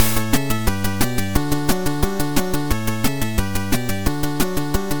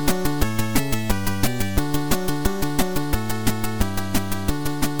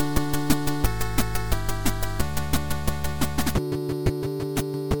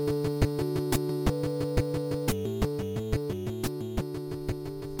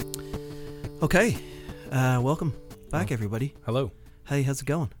Okay, welcome back, everybody. Hello. Hey, how's it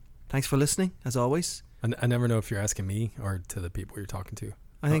going? Thanks for listening, as always. I never know if you're asking me or to the people you're talking to.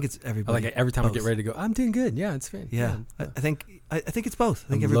 I think it's everybody. Like every time both. I get ready to go, I'm doing good. Yeah, it's fine. Yeah, I think it's both. I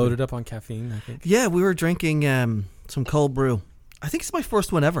think I'm everybody. loaded up on caffeine, I think. Yeah, we were drinking some cold brew. I think it's my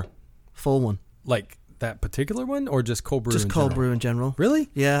first one ever, full one. Like that particular one, or just cold brew? Just cold brew in general. Really?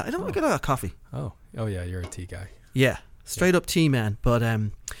 Yeah, I don't get a lot of coffee. Oh yeah, you're a tea guy. Yeah, straight up tea, man. But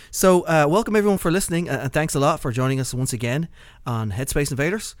so welcome everyone for listening, and thanks a lot for joining us once again on Headspace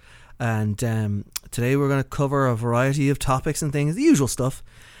Invaders. And today we're going to cover a variety of topics and things, the usual stuff.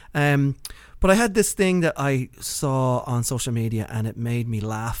 But I had this thing that I saw on social media, and it made me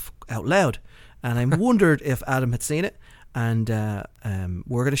laugh out loud. And I wondered if Adam had seen it. And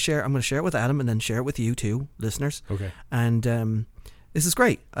we're going to share. I'm going to share it with Adam, and then share it with you too, listeners. Okay. And this is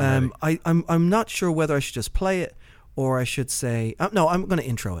great. I'm not sure whether I should just play it or I should say no. I'm going to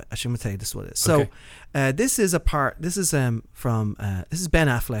intro it. I shouldn't tell you this is what it is. So this is a part. This is from this is Ben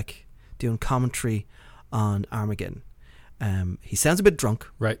Affleck doing commentary on Armageddon. He sounds a bit drunk,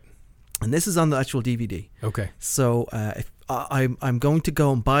 right? And this is on the actual DVD. Okay. So if I'm going to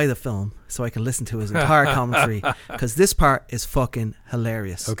go and buy the film so I can listen to his entire commentary, because this part is fucking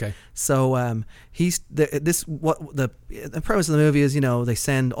hilarious. Okay. So the premise of the movie is, they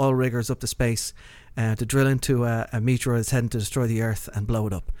send oil riggers up to space to drill into a meteor that's heading to destroy the Earth and blow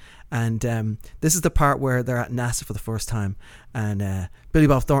it up. And this is the part where they're at NASA for the first time, and Billy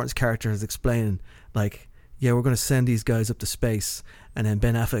Bob Thornton's character is explaining, like, yeah, we're going to send these guys up to space. And then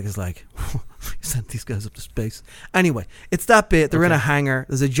Ben Affleck is like, sent these guys up to space. Anyway, it's that bit. They're in a hangar.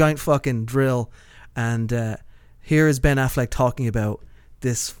 There's a giant fucking drill. And here is Ben Affleck talking about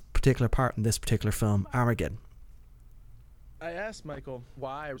this particular part in this particular film, Armageddon. I asked Michael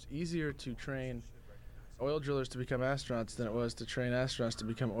why it was easier to train oil drillers to become astronauts than it was to train astronauts to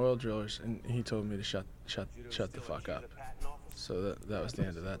become oil drillers. And he told me to shut the fuck up. So that was the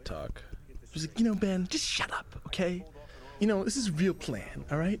end of that talk. He was like, Ben, just shut up, okay? This is a real plan,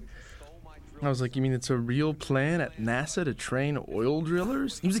 all right? I was like, you mean it's a real plan at NASA to train oil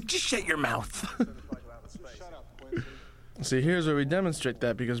drillers? He was like, just shut your mouth. See, here's where we demonstrate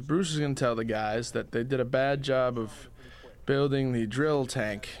that, because Bruce is going to tell the guys that they did a bad job of building the drill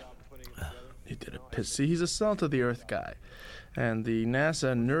tank. He did a piss. See, he's a salt-of-the-earth guy. And the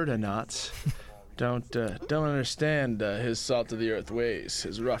NASA nerdonauts don't understand his salt-of-the-earth ways,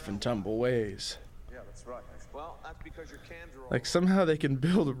 his rough-and-tumble ways. Like, somehow they can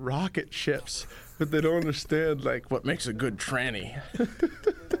build rocket ships, but they don't understand, like, what makes a good tranny.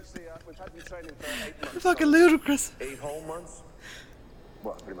 Fucking ludicrous. 8 whole months?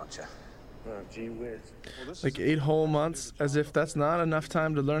 Well, pretty much, yeah. Oh, gee whiz. Like 8 whole months, as if that's not enough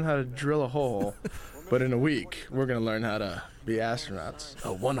time to learn how to drill a hole. But in a week, we're going to learn how to be astronauts.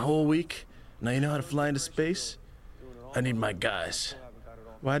 Oh, 1 whole week? Now you know how to fly into space? I need my guys.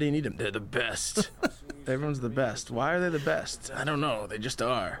 Why do you need them? They're the best. Everyone's the best. Why are they the best? I don't know. They just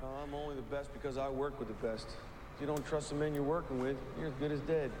are. I'm only the best because I work with the best. If you don't trust the men you're working with, you're as good as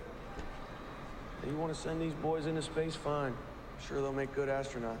dead. You want to send these boys into space? Fine. I'm sure they'll make good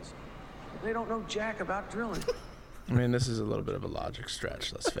astronauts. But they don't know jack about drilling. I mean, this is a little bit of a logic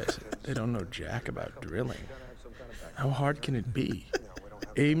stretch, let's face it. They don't know jack about drilling. How hard can it be?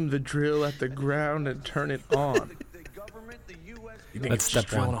 Aim the drill at the ground and turn it on. You think That's it's just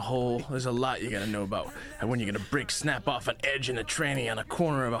step one. drilling a hole? There's a lot you gotta know about. And when you're gonna snap off an edge in a tranny on a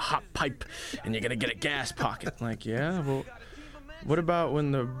corner of a hot pipe, and you're gonna get a gas pocket. Like, yeah, well, what about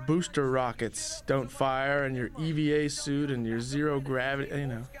when the booster rockets don't fire and your EVA suit and your zero gravity,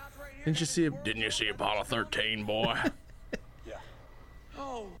 Didn't you see Apollo 13, boy?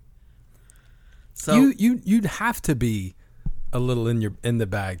 So You'd have to be a little in the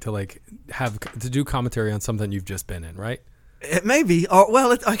bag to to do commentary on something you've just been in, right? it may be, or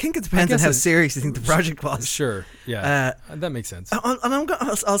well, I think it depends on how serious you think the project was. Sure, yeah, that makes sense. And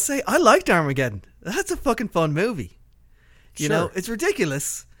I'll say I liked Armageddon. That's a fucking fun movie. You know, it's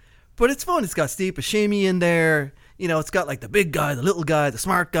ridiculous, but it's fun. It's got Steve Buscemi in there. It's got like the big guy, the little guy, the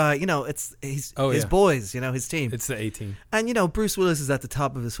smart guy. It's his boys. His team. It's the A-team. And Bruce Willis is at the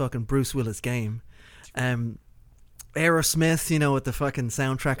top of his fucking Bruce Willis game. Aerosmith, with the fucking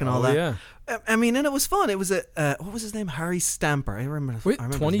soundtrack and all that. Yeah. I mean, and it was fun. It was what was his name? Harry Stamper. I remember. Wait, I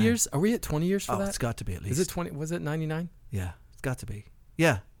remember 20 his name. years? Are we at 20 years for that? It's got to be at least. Is it 20? Was it 99? Yeah, it's got to be.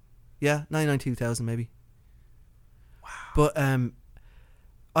 Yeah, 99, 2000 maybe. Wow. But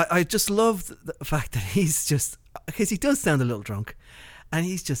I just love the fact that he's just, because he does sound a little drunk, and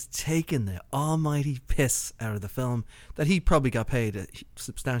he's just taking the almighty piss out of the film that he probably got paid a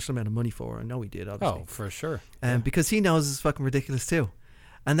substantial amount of money for. I know he did, obviously. Oh, for sure. Because he knows it's fucking ridiculous too.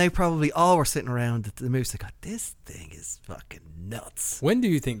 And they probably all were sitting around at the movies. They go, "This thing is fucking nuts." When do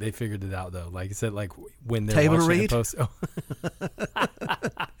you think they figured it out though? Like, is it like when they're Table watching read? it post? Oh.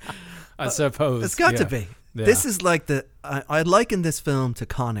 I suppose It's got to yeah. be. Yeah. This is like I liken this film to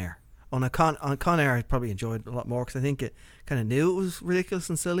Con Air. On Con Air, I probably enjoyed it a lot more because I think it kind of knew it was ridiculous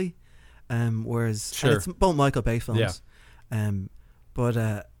and silly. Whereas Sure. and it's both Michael Bay films. Yeah. But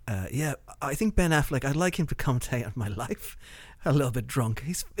yeah, I think Ben Affleck, I'd like him to commentate on my life a little bit drunk.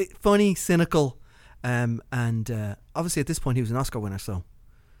 He's funny, cynical, and obviously at this point he was an Oscar winner, so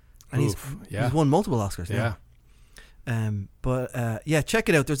and Oof, yeah. he's won multiple Oscars. Yeah. But yeah, check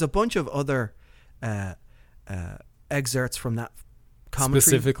it out. There's a bunch of other excerpts from that commentary.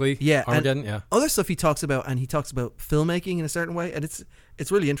 Specifically, Yeah, and Armageddon. Yeah. other stuff he talks about, and he talks about filmmaking in a certain way, and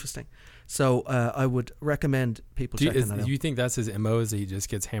it's really interesting. So I would recommend people checking that out. Do you think that's his MO? Is that he just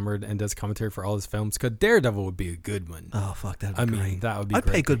gets hammered and does commentary for all his films? Because Daredevil would be a good one. Oh fuck, that'd be I great. mean, that would be. I'd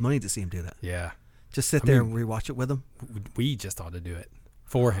great. pay good money to see him do that. Yeah. Just sit I there mean- and rewatch it with him. We just ought to do it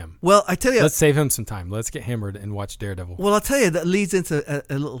for him. Well, I tell you, Let's save him some time. Let's get hammered and watch Daredevil. well, I'll tell you that leads into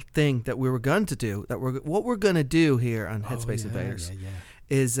a little thing that we were going to do. What we're going to do here on Headspace Invaders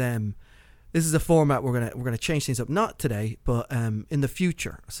is this is a format we're gonna change things up. Not today, but in the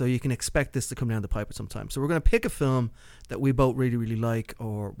future. So you can expect this to come down the pipe at some time. So we're gonna pick a film that we both really really like,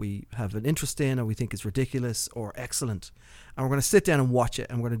 or we have an interest in, or we think is ridiculous or excellent, and we're gonna sit down and watch it,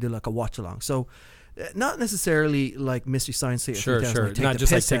 and we're gonna do like a watch along. So. Not necessarily like Mystery Science Theater. Sure, 3000, sure. where we take Not the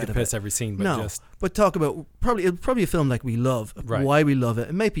just like piss take out a of piss it. every scene, but No, just but talk about probably a film like we love, Right. why we love it.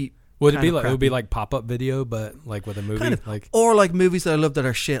 It may be would it kind be of like it would be crappy. like pop-up video, but like with a movie, kind of like or like movies that I love that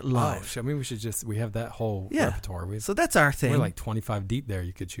are shit oh, live. I mean, we have that whole Yeah. repertoire. So that's our thing. We're like 25 deep there.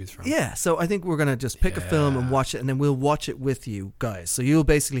 You could choose from. Yeah, so I think we're gonna just pick a film and Yeah. watch it, and then we'll watch it with you guys. So you'll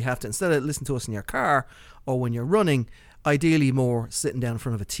basically have to, instead of listen to us in your car or when you're running, ideally more sitting down in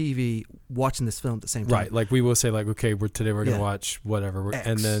front of a TV watching this film at the same time. Right, like we will say, like, okay, today we're gonna Yeah. watch whatever, X.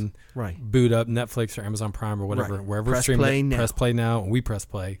 and then Right. boot up Netflix or Amazon Prime or whatever, Right. wherever Press streaming play it, now. press play now, and we press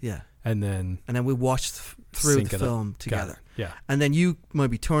play, Yeah, and then and then we watch through sync the it up. film Got together, it. Yeah. and then you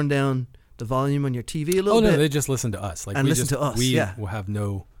maybe turn down the volume on your TV a little Oh no, bit, they just listen to us. Like And we listen just, to us, We yeah. will have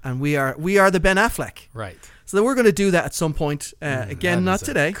no and we are the Ben Affleck. right. So then we're going to do that at some point. Again, That not is a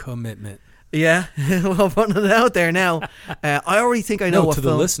today. commitment. Yeah, well, putting it out there now. I already think I know No, what to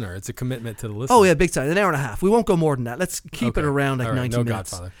film. the listener, it's a commitment to the listener. Oh yeah, big time. An hour and a half. We won't go more than that. Let's keep it Okay. around like All right, 90 no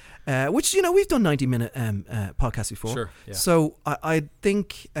minutes. Godfather. Which we've done 90-minute podcasts before. Sure. Yeah. So I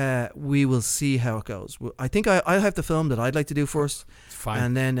think we will see how it goes. I think I'll have the film that I'd like to do first, It's fine.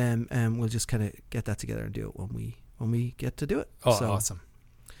 and then we'll just kind of get that together and do it when we get to do it. oh, So, awesome.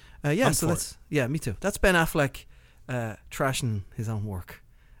 Yeah, I'm so for that's me too. That's Ben Affleck trashing his own work.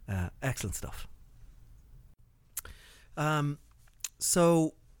 Excellent stuff.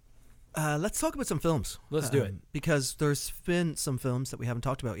 So let's talk about some films. Let's do it. Because there's been some films that we haven't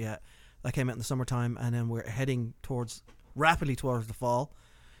talked about yet that came out in the summertime, and then we're heading rapidly towards the fall.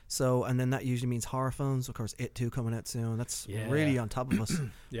 So, and then that usually means horror films. Of course, It 2 coming out soon. That's Yeah. really on top of us.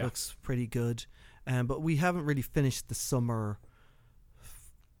 Yeah. Looks pretty good. But we haven't really finished the summer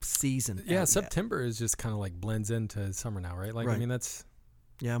season. out Yeah, yet. September is just kind of like blends into summer now, right? Like, I Right. mean, that's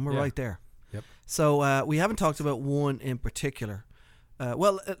Yeah, and we're Yeah. right there. Yep. So we haven't talked about one in particular.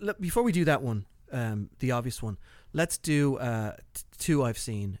 Before we do that one, the obvious one, let's do two I've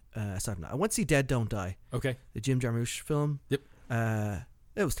seen. Aside from that, I went to see Dead Don't Die, okay. the Jim Jarmusch film. Yep.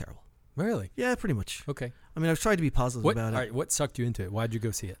 It was terrible. Really? Yeah, pretty much. Okay. I mean, I was trying to be positive What? about All it. right. What sucked you into it? Why'd you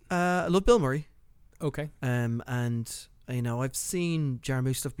go see it? I love Bill Murray. Okay. And I've seen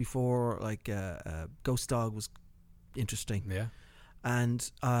Jarmusch stuff before. Like Ghost Dog was interesting, Yeah. and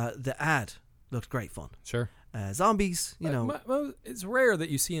the ad looked great fun. Sure. Zombies, Well, it's rare that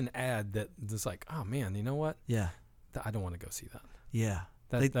you see an ad that's like, oh man, you know what? yeah, I don't want to go see that. yeah.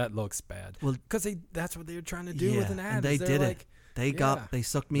 That looks bad. Well, because that's what they were trying to do yeah, with an ad. and they is they're did it. like, They Yeah. they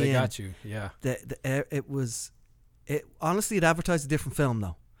sucked me They in. got you. Yeah. It honestly, it advertised a different film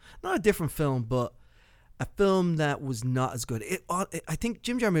though, not a different film, but a film that was not as good. I think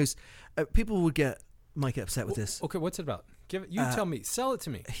Jim Jarmusch, people might get upset with this. Okay. What's it about? Tell me. Sell it to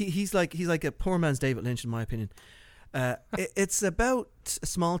me. He's like a poor man's David Lynch, in my opinion. It's about a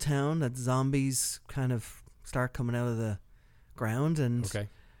small town that zombies kind of start coming out of the ground, and Okay.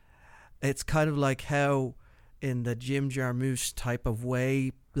 it's kind of like how in the Jim Jarmusch type of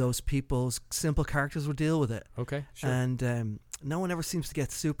way those people's simple characters will deal with it. Okay. Sure. And no one ever seems to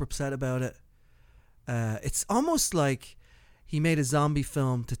get super upset about it. It's almost like he made a zombie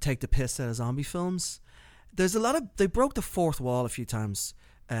film to take the piss out of zombie films. There's they broke the fourth wall a few times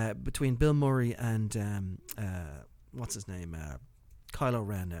between Bill Murray and what's his name, Kylo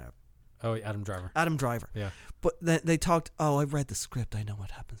Ren, Oh, Adam Driver. Adam Driver. Yeah. But then they talked, oh, I've read the script. I know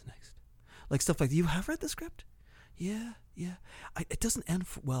what happens next. Like stuff like, you have read the script? Yeah. It doesn't end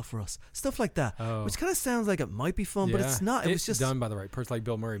well for us. Stuff like that. Oh. Which kind of sounds like it might be fun, but it's not. It was just done by the right person. Like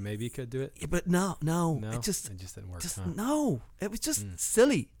Bill Murray maybe could do it. Yeah, but no. It just didn't work. no. It was just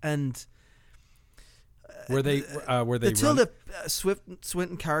silly. And were they the Tilda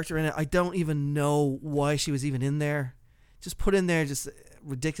Swinton character in it, I don't even know why she was even in there. Just put in there just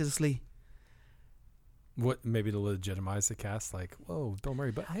ridiculously. What, maybe to legitimize the cast, like, whoa, Bill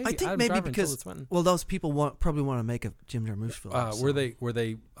Murray, but hey, I think Adam maybe Driver and because Tilda Swinton. well, those people probably want to make a Jim Jarmusch film. So. Were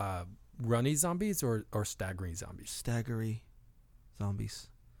they runny zombies or staggery zombies? Staggery zombies.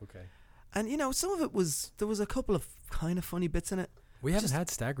 Okay. And some of it there was a couple of kind of funny bits in it. We haven't had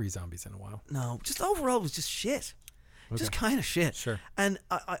staggery zombies in a while. No, just overall it was just shit. Okay. Just kind of shit. Sure. And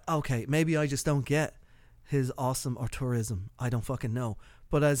I okay, maybe I just don't get his awesome auteurism. I don't fucking know.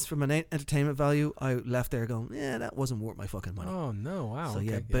 But as from an entertainment value, I left there going, yeah, that wasn't worth my fucking money. Oh no! Wow. So okay,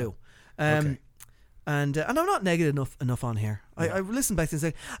 yeah, boo. Okay. And I'm not negative enough on here. I listen back to and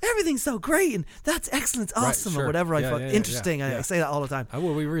say everything's so great and that's excellent, awesome, sure. or whatever. I find interesting. Yeah. I say that all the time.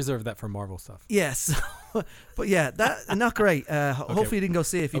 Well, we reserve that for Marvel stuff. Yes, but yeah, that not great. Hopefully you didn't go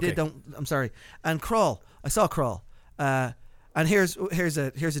see it. If you did, don't. I'm sorry. And Crawl, I saw Crawl. And here's a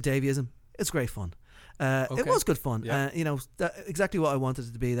Davyism. It's great fun. It was good fun. Yeah. Exactly what I wanted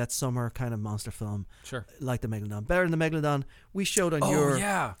it to be. That summer kind of monster film. Sure. Like the Megalodon. Better than the Megalodon. We showed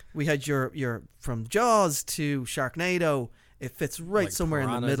on we had your from Jaws to Sharknado. It fits right like somewhere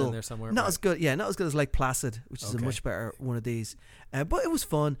in the middle. In there somewhere, not as good. Yeah, not as good as Lake Placid, which is a much better one of these. But it was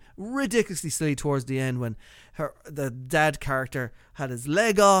fun. Ridiculously silly towards the end when the dad character had his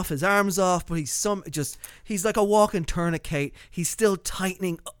leg off, his arms off, but he's like a walking tourniquet. He's still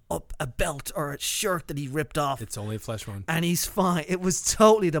tightening up a belt or a shirt that he ripped off. It's only a flesh wound. And he's fine. It was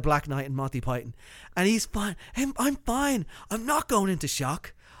totally the Black Knight and Monty Python. And he's fine. I'm fine. I'm not going into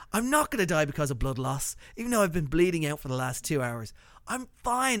shock. I'm not going to die because of blood loss, even though I've been bleeding out for the last 2 hours. I'm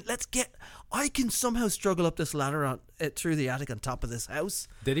fine. I can somehow struggle up this ladder through the attic on top of this house.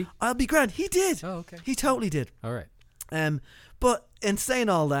 Did he? I'll be grand. He did. Oh, okay. He totally did. All right. But in saying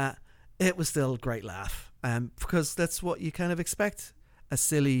all that, it was still a great laugh. Because that's what you kind of expect a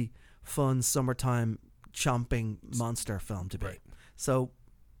silly, fun, summertime, chomping monster film to be. Right. So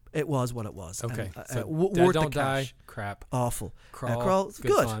it was what it was. Okay. And, So worth Dead the Don't cash. Die. Crap. Awful. Crawl.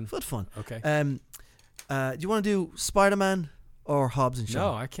 Good. Good fun. Okay. Do you want to do Spider-Man or Hobbs and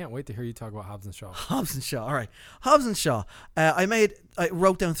Shaw? No, I can't wait to hear you talk about Hobbs and Shaw. Hobbs and Shaw. All right. Hobbs and Shaw. I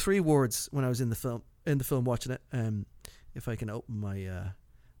wrote down 3 words when I was in the film watching it. If I can open my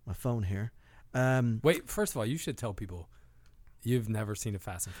phone here. Wait, first of all, you should tell people you've never seen a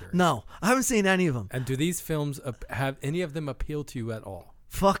Fast and Furious. No, I haven't seen any of them. And do these films have any of them appeal to you at all?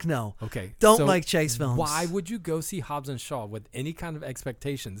 Fuck no. Okay. Don't so like chase films. Why would you go see Hobbs and Shaw with any kind of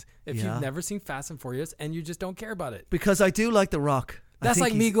expectations if you've never seen Fast and Furious and you just don't care about it? Because I do like The Rock. That's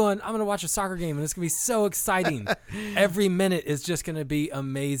like me going, I'm going to watch a soccer game and it's going to be so exciting. Every minute is just going to be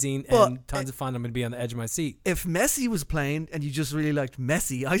amazing and tons of fun. I'm going to be on the edge of my seat. If Messi was playing and you just really liked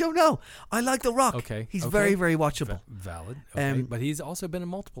Messi, I don't know. I like The Rock. Okay. He's very, very watchable. Valid. Okay. But he's also been in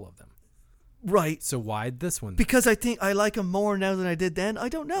multiple of them. Right. So why this one? Because I think I like him more now than I did then. I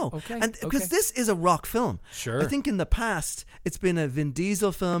don't know. Okay. And because this is a Rock film. Sure. I think in the past it's been a Vin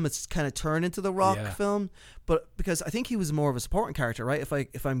Diesel film. It's kind of turned into the Rock film. But because I think he was more of a supporting character, right?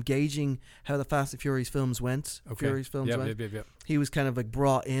 If I'm gauging how the Fast and Furious films went, he was kind of like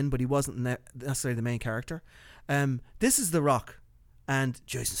brought in, but he wasn't necessarily the main character. This is the Rock. And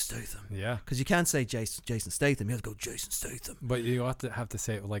Jason Statham. Yeah. Because you can't say Jason Statham. You have to go Jason Statham. But you have to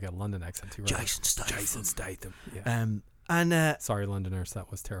say it with like a London accent too, right? Jason Statham. Yeah. Sorry, Londoners.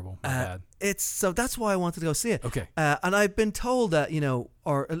 That was terrible. My bad. So that's why I wanted to go see it. Okay. And I've been told that,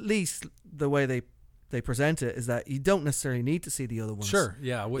 or at least the way they present it is that you don't necessarily need to see the other ones. Sure.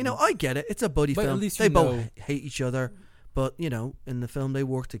 Yeah. I get it. It's a buddy film. At least they both hate each other. But, in the film, they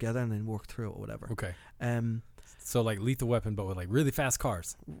work together and then work through it or whatever. Okay. So like Lethal Weapon, but with like really fast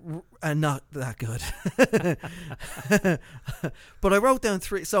cars. And not that good. But I wrote down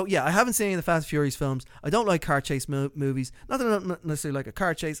 3. So yeah, I haven't seen any of the Fast and Furious films. I don't like car chase movies. Not that I don't necessarily like a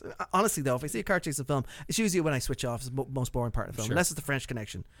car chase. Honestly though, if I see a car chase in a film, it's usually when I switch off. It's the most boring part of the film. Sure. Unless it's the French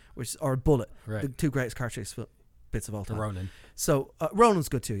Connection, or Bullet. Right. The 2 greatest car chase bits of all time. Ronin. So Ronin's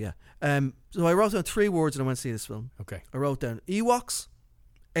good too, yeah. So I wrote down 3 words and I went to see this film. Okay. I wrote down Ewoks,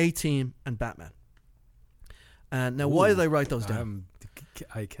 A-Team, and Batman. Now, why did I write those down?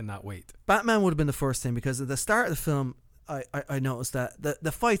 I cannot wait. Batman would have been the first thing because at the start of the film, I noticed that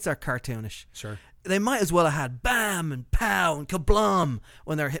the fights are cartoonish. Sure. They might as well have had bam and pow and kablam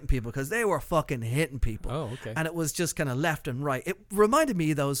when they're hitting people, because they were fucking hitting people. Oh, okay. And it was just kind of left and right. It reminded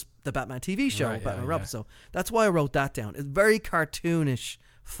me of the Batman TV show, Right, Batman yeah, Robin. yeah. So that's why I wrote that down. It's very cartoonish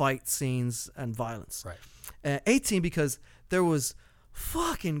fight scenes and violence. Right. 18 because there was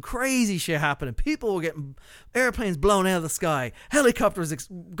fucking crazy shit happening. People were getting airplanes blown out of the sky, helicopters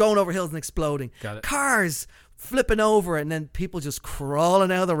going over hills and exploding, Got it. cars flipping over, and then people just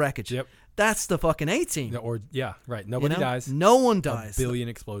crawling out of the wreckage. Yep. That's the fucking 18. No, or yeah, right. Nobody dies. No one dies. A billion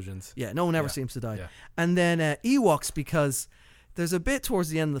explosions. Yeah, no one ever Yeah. seems to die. Yeah. And then Ewoks, because there's a bit towards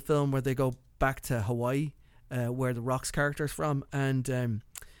the end of the film where they go back to Hawaii, where the Rock's character is from, and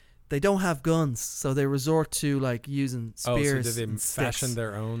they don't have guns, so they resort to like using spears. So did they and fashion sticks.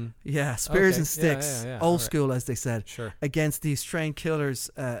 their own? Yeah, spears Okay. and sticks, Yeah, old alright. school, as they said, Sure. against these trained killers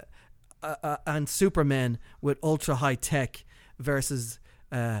and Supermen with ultra high tech versus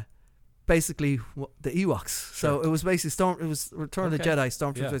basically the Ewoks. So Sure. it was basically It was Return of the Okay. Jedi,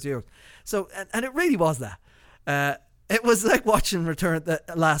 Stormtroopers, Yeah. versus Ewoks. So and it really was that. It was like watching the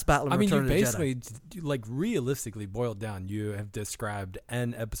last battle of I mean, Return you of the Jedi. basically, like, realistically boiled down, you have described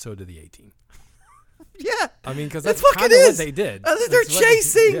an episode of the 18. Yeah. I mean, because It that's fucking kind of what is. they did. And they're That's what-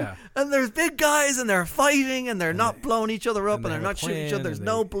 chasing, Yeah. and there's big guys, and they're fighting, and they're not blowing each other up, and and they they're have a not shooting each plan, other. There's and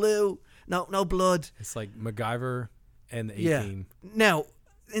no they- blue, no blood. It's like MacGyver and the Yeah. 18. Now,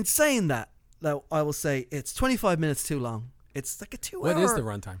 in saying that, though, I will say it's 25 minutes too long. It's like a 2 hour. What is the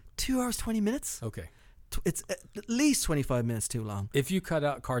runtime? 2 hours 20 minutes. Okay. It's at least 25 minutes too long. If you cut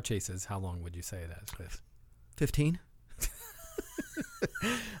out car chases, how long would you say that is? 15.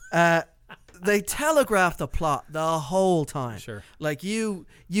 They telegraph the plot the whole time. Sure. Like you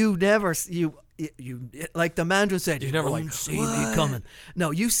never you like the Mandarin said. You never won't like, see "What?" me coming.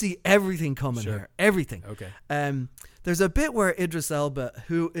 No, you see everything coming Sure. here. Everything. Okay. There's a bit where Idris Elba,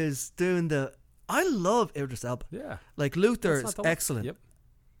 who is doing I love Idris Elba. Yeah. Like Luther That's is not the- excellent. Yep.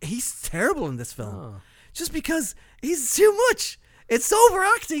 He's terrible in this film. Oh. Just because he's too much. It's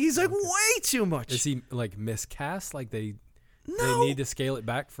overacting. He's like way too much. Is he like miscast? Like they No. need to scale it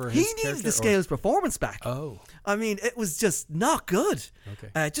back for He his needed character? to scale his performance back. Oh. I mean, it was just not good.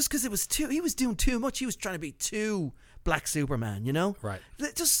 Okay. Just because he was doing too much. He was trying to be too Black Superman, you know? Right.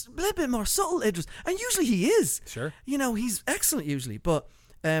 Just a little bit more subtle, Idris. And usually he is. Sure. You know, he's excellent usually. But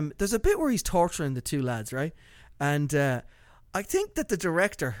there's a bit where he's torturing the two lads, right? And I think that the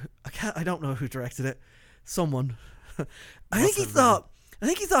director, I don't know who directed it. Someone. I think he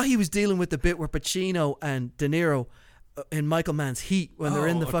thought he was dealing with the bit where Pacino and De Niro in Michael Mann's Heat when they're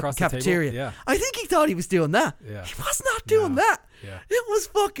in the fucking across the table? cafeteria. Yeah. I think he thought he was doing that. Yeah. He was not doing No. that. Yeah. It was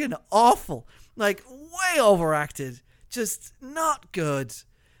fucking awful. Like way overacted. Just not good.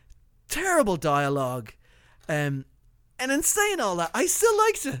 Terrible dialogue. And in saying all that, I still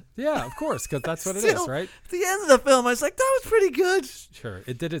liked it. Yeah, of course, because that's what it is, Still, right? At the end of the film, I was like, that was pretty good. Sure.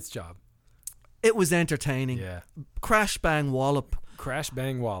 It did its job. It was entertaining. Yeah. Crash bang wallop. Crash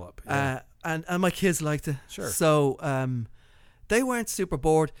bang wallop. Yeah. And my kids liked it. Sure. So they weren't super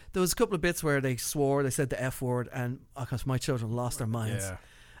bored. There was a couple of bits where they swore, they said the F word, and because my children lost their minds.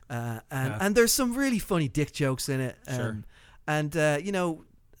 Yeah. And there's some really funny dick jokes in it. Sure. And you know,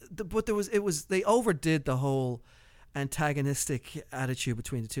 but they overdid the whole antagonistic attitude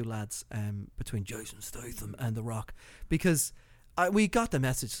between the two lads, between Jason Statham and The Rock, because we got the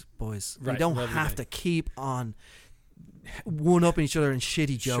message, boys. We Right, don't what do you have think? to keep on one-upping each other in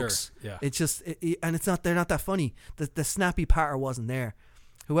shitty jokes. Sure, yeah. It's just, and it's not. They're not that funny. The snappy patter wasn't there.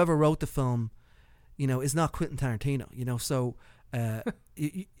 Whoever wrote the film, you know, is not Quentin Tarantino. You know, so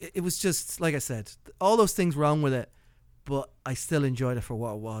it was just like I said, all those things wrong with it, but I still enjoyed it for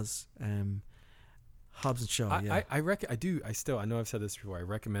what it was. Hobbs and Shaw. Yeah. I know I've said this before. I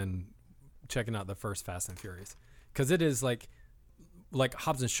recommend checking out the first Fast and Furious because it is like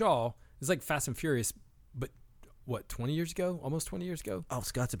Hobbs and Shaw is like Fast and Furious, but what, 20 years ago? Almost 20 years ago? Oh,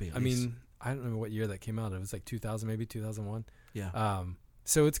 it's got to be. At I least. mean, I don't know what year that came out. It was like 2000, maybe 2001. Yeah.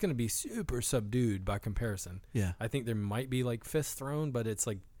 So it's going to be super subdued by comparison. Yeah. I think there might be like fists thrown, but it's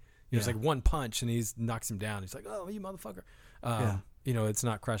like there's like one punch and he knocks him down. He's like, "Oh, you motherfucker!" You know, it's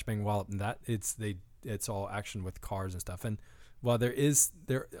not crash bang wallop and that. It's all action with cars and stuff. And while there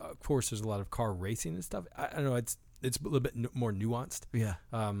of course there's a lot of car racing and stuff. I don't know. It's a little bit more nuanced. Yeah.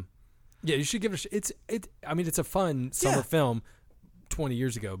 Yeah, you should give it I mean, it's a fun summer film 20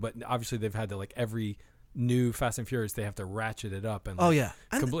 years ago, but obviously they've had to like every new Fast and Furious, they have to ratchet it up and Oh yeah,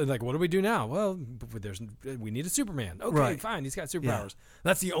 and completely like, what do we do now? Well, we need a Superman. Okay, fine, he's got superpowers.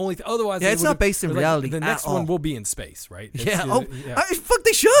 That's the only thing. Otherwise, it's not based in reality. The next at one all. will be in space, right? Fuck,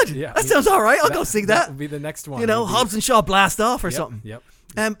 they should. Yeah, that sounds all right. I'll go see that. That will be the next one. You know, Hobbs and Shaw blast off or something. Yep.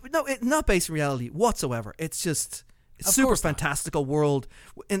 No, it's not based in reality whatsoever. It's just Of super course not. fantastical world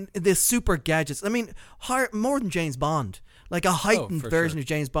in this super gadgets. I mean, more than James Bond, like a heightened for version sure. of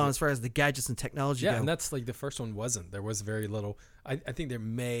James Bond as far as the gadgets and technology Yeah, go. and that's like the first one wasn't. There was very little. I think there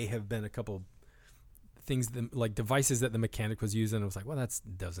may have been a couple things like devices that the mechanic was using. It was like, well, that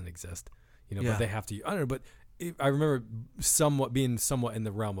doesn't exist, you know. Yeah. But they have to. I don't know, but I remember being somewhat in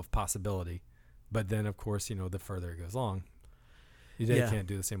the realm of possibility. But then, of course, you know, the further it goes along, you can't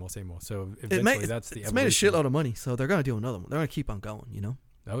do the same old. So eventually, that's the. It's made a evolution. shitload of money, so they're going to do another one. They're going to keep on going. You know,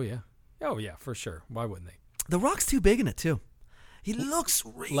 Oh yeah, for sure. Why wouldn't they? The Rock's too big in it too. He looks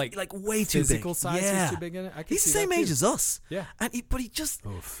like way too big. Physical size Yeah. is too big in it. I can He's the see same that age too. as us. Yeah. And but he just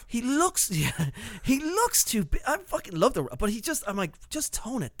Oof. he looks he looks too big. I fucking love the Rock, but I'm like, just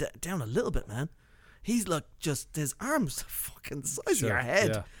tone it down a little bit, man. He's like just his arms are fucking the size Sure, of your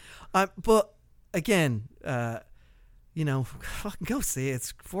head. yeah. But again, you know, fucking go see it.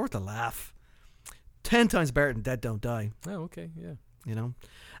 It's worth a laugh. 10 times better than Dead Don't Die. Oh, okay, yeah. You know,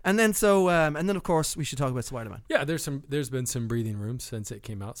 and then of course we should talk about Spider-Man. Yeah, there's been some breathing room since it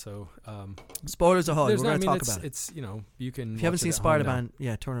came out, so Spoilers ahead. We're there's going to talk it's, about it. it's you know, you can. If you haven't watch it seen at home now. Spider-Man,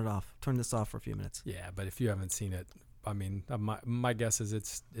 yeah, turn it off. Turn this off for a few minutes. Yeah, but if you haven't seen it, I mean, my guess is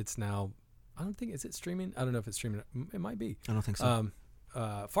it's now. I don't think is it streaming. I don't know if it's streaming. It might be. I don't think so.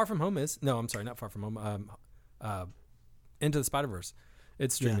 Far From Home is no. I'm sorry, not Far From Home. Into the Spider-Verse.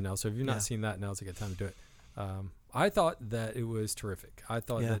 It's streaming now. So if you've not seen that, now's a good time to do it. I thought that it was terrific. I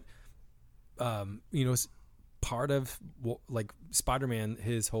thought that, you know, part of like Spider-Man,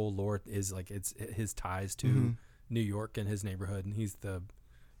 his whole lore is like it's his ties to New York and his neighborhood, and he's the,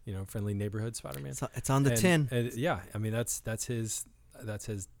 you know, friendly neighborhood Spider-Man. It's on the tin. Yeah, I mean that's his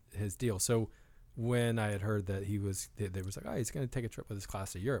deal. So when I had heard that they was like, oh, he's going to take a trip with his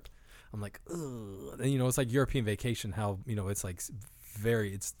class to Europe, I'm like, ugh. And, you know, it's like European Vacation. How, you know, it's like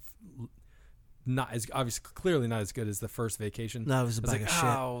it's not as obviously clearly not as good as the first Vacation. No, it was a bag like, of shit.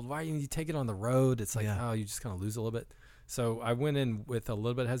 oh, why you take it on the road? It's like, oh, you just kind of lose a little bit. So I went in with a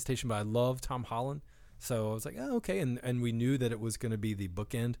little bit of hesitation, but I love Tom Holland. So I was like, oh, okay. And we knew that it was going to be the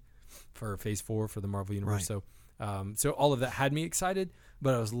bookend for Phase 4 for the Marvel Universe. Right. So all of that had me excited,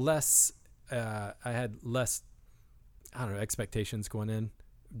 but I was less. I had less, I don't know, expectations going in,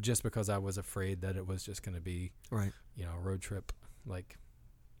 just because I was afraid that it was just going to be, right, you know, a road trip. Like,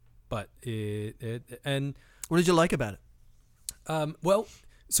 but and what did you like about it? Well,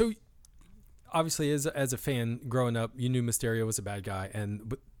 so obviously as a fan growing up, you knew Mysterio was a bad guy,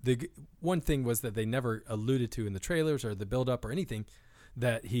 but the one thing was that they never alluded to in the trailers or the build up or anything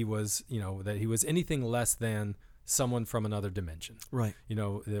that he was, you know, that he was anything less than someone from another dimension. Right. You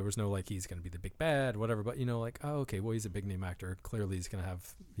know, there was no like he's going to be the big bad, whatever, but you know, like, oh, okay, well, he's a big name actor. Clearly he's going to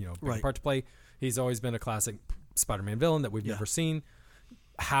have, you know, a big part to play. He's always been a classic Spider-Man villain that we've never seen.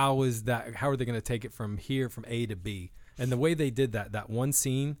 How are they going to take it from here, from A to B? And the way they did that one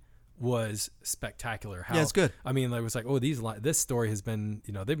scene was spectacular. How, it's good. I mean, it was like, oh, this story has been,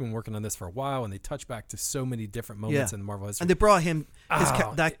 you know, they've been working on this for a while, and they touch back to so many different moments in the Marvel history. And they brought him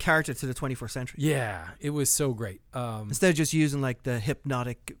that character to the 21st century. Yeah, it was so great. Instead of just using like the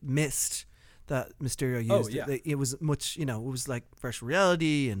hypnotic mist that Mysterio used, it was much, you know, it was like virtual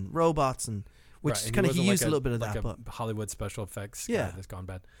reality and robots, and which kind of he used a little bit of that, but Hollywood special effects guy that's gone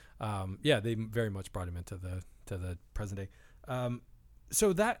bad. They very much brought him into the present day.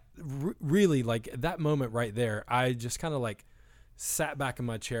 So that really, like, that moment right there, I just kind of like sat back in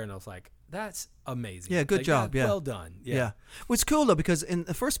my chair and I was like, that's amazing. Yeah, good job. Yeah. Well done. Yeah. Well, it's cool though, because in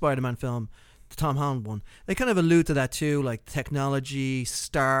the first Spider-Man film, the Tom Holland one, they kind of allude to that too, like technology,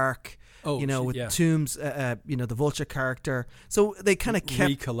 Stark, with Toombs, you know, the Vulture character. So they kind of kept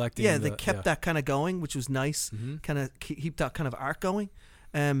recollecting. Yeah, they kept that kind of going, which was nice. Kind of keep that kind of arc going.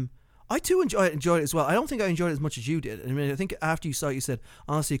 I too enjoyed it as well. I don't think I enjoyed it as much as you did. I mean, I think after you saw it, you said,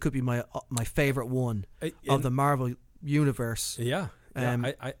 honestly, it could be my favorite one of the Marvel universe. Yeah.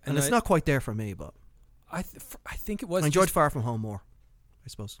 And it's not quite there for me, but I think it was. I enjoyed Far From Home more, I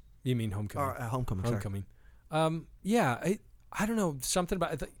suppose. You mean Homecoming? Or, Homecoming. Homecoming. I don't know, something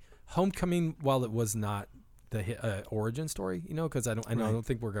about it. Homecoming, while it was not the origin story, you know, because I don't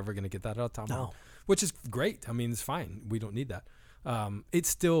think we're ever going to get that out of Tom Holland, which is great. I mean, it's fine. We don't need that. It's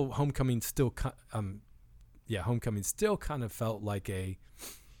still Homecoming. Homecoming still kind of felt like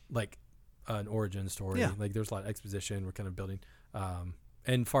an origin story. Yeah. Like there's a lot of exposition. We're kind of building.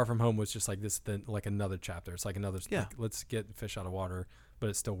 and Far From Home was just like this, then like another chapter. It's like another, Yeah. like, let's get fish out of water, but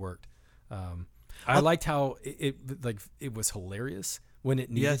it still worked. I liked how it was hilarious when it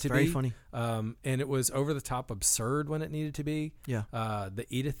needed it's to very be. funny. And it was over the top absurd when it needed to be. Yeah. The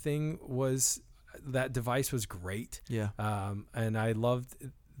Edith thing that device was great. Yeah. And I loved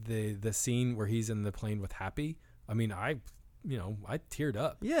the scene where he's in the plane with Happy. I mean, I teared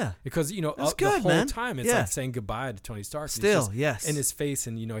up. Yeah. Because, That's the good, whole man. time it's Yeah. like saying goodbye to Tony Stark. Still, He's just yes. in his face,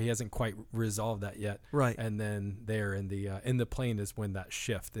 and, he hasn't quite resolved that yet. Right. And then there in the plane is when that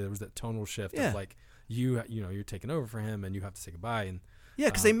shift, there was that tonal shift Yeah. of like, you're taking over for him and you have to say goodbye. And Yeah,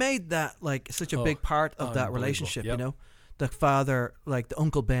 because they made that like such a big part of that unbelievable. relationship. Yep. The father, like the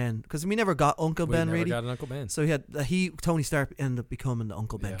Uncle Ben, because we never got Uncle we Ben never really. got an Uncle Ben. So Tony Stark ended up becoming the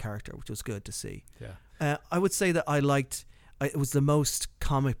Uncle Ben Yeah. character, which was good to see. Yeah. I would say that it was the most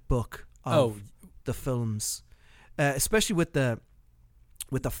comic book of the films, especially with the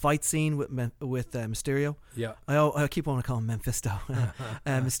fight scene with Mysterio. Yeah. I keep wanting to call him Mephisto.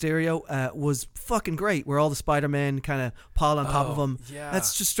 Mysterio was fucking great, where all the Spider-Man kind of pile on top of him. Yeah.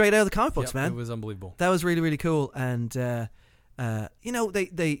 That's just straight out of the comic books, Yep, man. It was unbelievable. That was really, really cool. And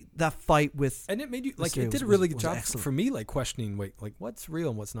that fight with And it made you like Mysterio it did a was- really good was job excellent. for me, like questioning, like what's real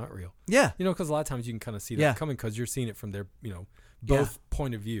and what's not real. yeah, Because a lot of times you can kind of see that Yeah. coming because you're seeing it from their, both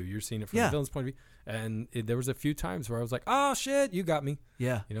point of view. You're seeing it from Yeah. the villain's point of view. And there was a few times where I was like, oh shit, you got me.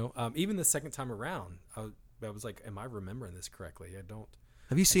 yeah. Even the second time around, I was like, am I remembering this correctly? I don't.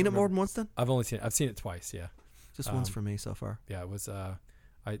 Have you seen it more remember. than once then? I've seen it twice. Yeah. Just once for me so far. Yeah. It was,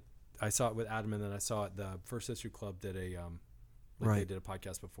 I saw it with Adam, and then I saw it. The First Issue Club did they Right. did a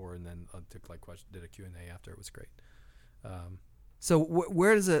podcast before, and then did a Q&A after. It was great. So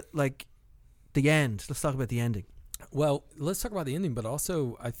where does it, like, the end? Let's talk about the ending. Well, let's talk about the ending, but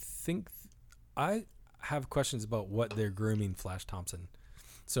also I think I have questions about what they're grooming Flash Thompson.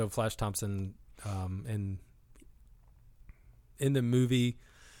 So Flash Thompson, in the movie,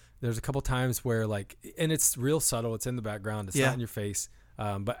 there's a couple times where and it's real subtle. It's in the background. It's Yeah. not in your face.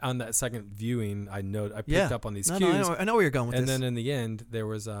 But on that second viewing, I picked Yeah. up on these No, cues. I know where you're going with And this. then in the end, there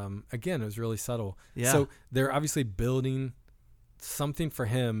was again, it was really subtle. Yeah. So they're obviously building something for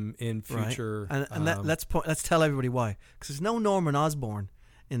him in future. Right. And let's tell everybody why, because there's no Norman Osborn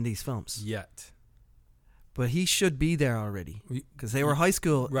in these films, yet. but he should be there already because they were in high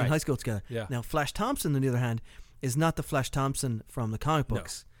school together. Yeah. Now Flash Thompson, on the other hand, is not the Flash Thompson from the comic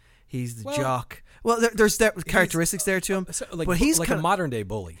books. He's the jock. Well, there's characteristics there to him, but he's like a modern day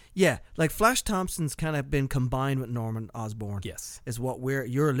bully. Yeah, like Flash Thompson's kind of been combined with Norman Osborn. Yes. Is what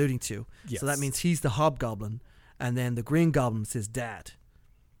you're alluding to. Yes. So that means he's the Hobgoblin, and then the Green Goblin's his dad.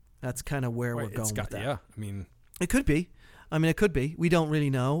 That's kind of where we're going with that. Yeah, I mean, it could be. It could be. We don't really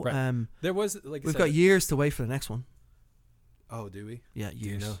know. Right. There was we've got years to wait for the next one. Oh, do we? Yeah, years. Do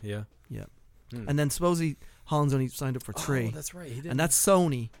you know? Yeah. Yeah. And then supposedly Holland's only signed up for 3. Oh, that's right. He did. And that's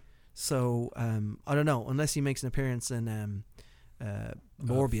Sony. So I don't know, unless he makes an appearance in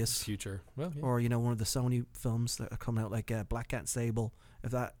Morbius future. Well, yeah. or one of the Sony films that are coming out, like Black Cat and Sable,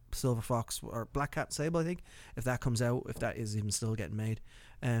 if that Silver Fox or Black Cat and Sable, I think, if that comes out, if that is even still getting made.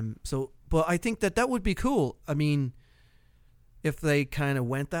 But I think that would be cool. If they kind of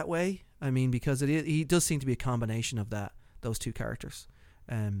went that way, because he does seem to be a combination of those two characters.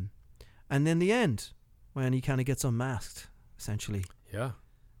 And then the end, when he kind of gets unmasked, essentially. Yeah.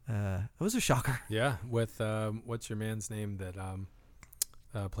 It was a shocker. Yeah, with what's your man's name that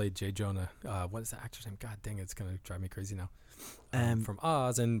played J. Jonah? What is the actor's name? God dang it, it's gonna drive me crazy now. From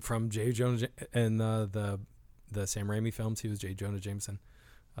Oz and from J. Jonah and the Sam Raimi films, he was J. Jonah Jameson.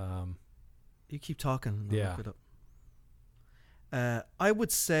 You keep talking. And Yeah. I'll look it up. I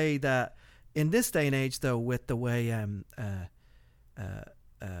would say that in this day and age, though, with the way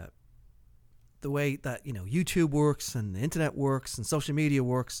that YouTube works and the internet works and social media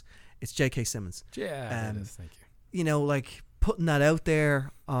works, it's J.K. Simmons. Yeah, it is. Thank you. Like putting that out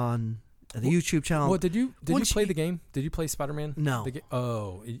there on the YouTube channel. Well, did you play the game? Did you play Spider-Man? No.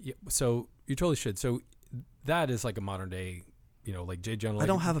 So you totally should. So that is like a modern day, like J. Jonah. I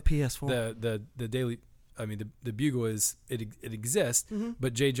don't have a PS4. The daily. The Bugle it exists,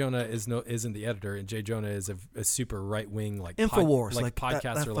 but J. Jonah isn't the editor, and J. Jonah is a super right wing Infowars,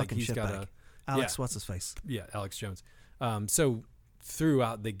 podcaster. That He's got shitbag. Alex, what's his face? Yeah, Alex Jones. So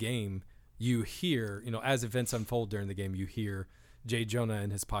throughout the game, you hear, as events unfold during the game, you hear J. Jonah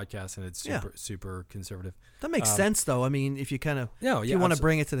and his podcast, and it's super conservative. That makes sense, though. If you kind of you want to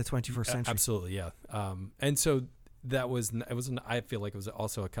bring it to the 21st century. Absolutely, yeah. And so I feel like it was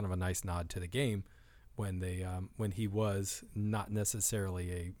also a kind of a nice nod to the game when they when he was not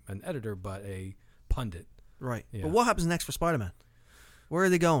necessarily an editor but a pundit. Right. Yeah. But what happens next for Spider-Man? Where are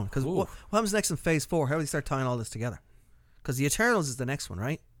they going? Because Ooh. what happens next in Phase 4? How do they start tying all this together? Because the Eternals is the next one,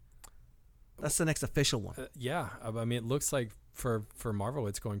 right? That's the next official one. Yeah, I mean, it looks like for Marvel,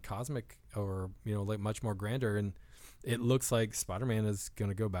 it's going cosmic or like much more grander, and it looks like Spider-Man is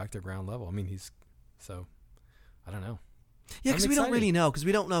going to go back to ground level. I mean, I don't know. Yeah, because we don't really know. Because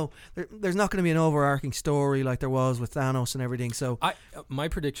we don't know. There's not going to be an overarching story like there was with Thanos and everything. So my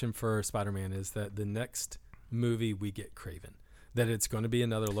prediction for Spider-Man is that the next movie we get Kraven. That it's going to be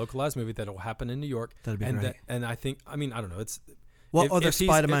another localized movie that will happen in New York. That'd be great. And I think, I don't know. It's other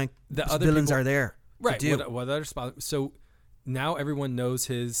Spider-Man villains are there? Right. To do? What other so now everyone knows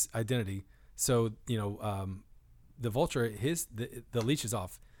his identity. So the Vulture, the leash is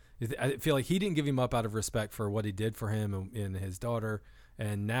off. I feel like he didn't give him up out of respect for what he did for him and his daughter,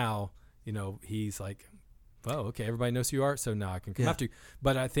 and now he's like, oh, okay, everybody knows who you are, so now I can come after you.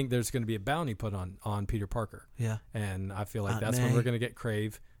 But I think there's going to be a bounty put on Peter Parker. Yeah. And I feel like that's when we're going to get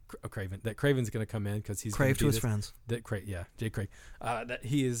Craven. That Craven's going to come in because he's Crave to his friends. Jay Craig. That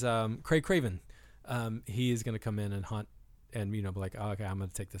he is Craig Craven. He is going to come in and hunt, and be like, oh, okay, I'm going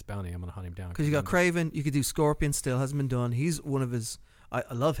to take this bounty. I'm going to hunt him down. Because you got Craven. You could do Scorpion. Still hasn't been done. He's one of his.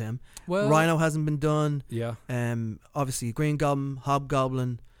 I love him. Well, Rhino hasn't been done. Yeah. Obviously Green Goblin,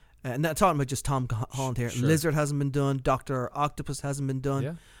 Hobgoblin. And not talking about just Tom Holland here. Sure. Lizard hasn't been done. Dr. Octopus hasn't been done.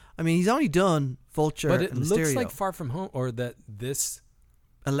 Yeah. I mean, he's only done Vulture but it and looks Mysterio. like Far From Home, or that this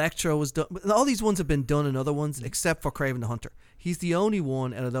Electro was done. All these ones have been done in other ones, except for Kraven the Hunter. He's the only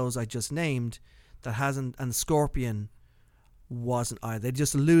one out of those I just named that hasn't. And Scorpion wasn't either. They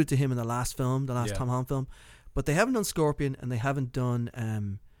just alluded to him in the last film, the last Tom Holland film, but they haven't done Scorpion and they haven't done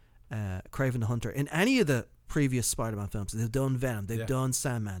Kraven the Hunter in any of the previous Spider-Man films. They've done Venom. They've done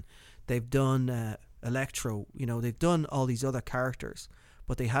Sandman. They've done Electro. They've done all these other characters,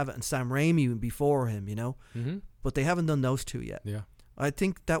 but they haven't. And Sam Raimi before him. Mm-hmm. But they haven't done those two yet. Yeah. I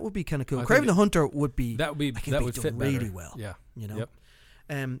think that would be kind of cool. Kraven the Hunter would be that would fit really better. well. Yeah. Yep.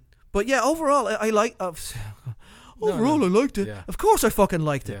 But yeah, overall, I like. Overall, I liked it. Yeah. Of course, I fucking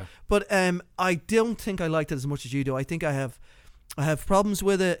liked it. Yeah. But I don't think I liked it as much as you do. I think I have problems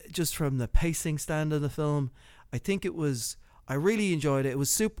with it just from the pacing stand of the film. I think I really enjoyed it. It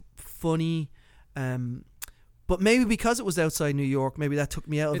was super funny. But maybe because it was outside New York, maybe that took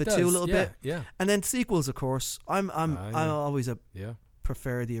me out of it too a little bit. Yeah. And then sequels, of course. I'm always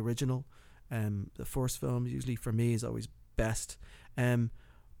prefer the original. The first film usually for me is always best.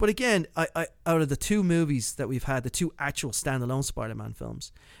 But again, I out of the two movies that we've had, the two actual standalone Spider-Man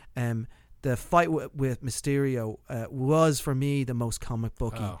films, the fight with Mysterio was for me the most comic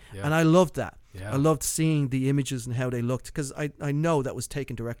booky, and I loved that. Yeah. I loved seeing the images and how they looked because I know that was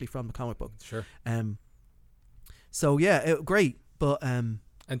taken directly from the comic book. Sure. So yeah, great. But and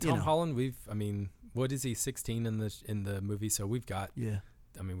Tom Holland, what is he, 16 in the movie? So we've got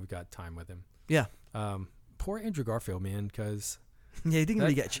we've got time with him. Yeah. Poor Andrew Garfield, man, because he didn't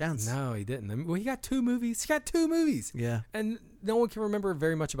really get a chance. No, he didn't. He got two movies. Yeah. And no one can remember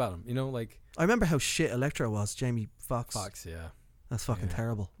very much about him. I remember how shit Electro was. Jamie Foxx. Yeah. That's fucking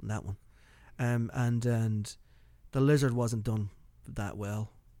terrible in that one. And the Lizard wasn't done that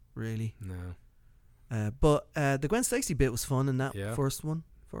well, really. No. But the Gwen Stacy bit was fun in that first one.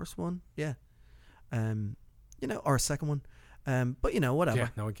 Yeah. Or second one. But whatever. Yeah,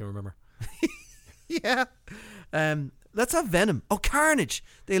 no one can remember. Yeah. Let's have Venom. Oh, Carnage.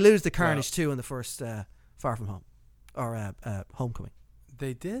 They alluded to Carnage too in the first Far From Home or Homecoming.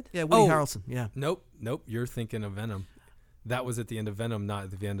 They did? Yeah, Woody Harrelson. Yeah. Nope. You're thinking of Venom. That was at the end of Venom, not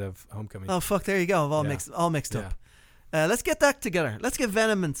at the end of Homecoming. Oh fuck! There you go. All mixed up. Let's get that together. Let's get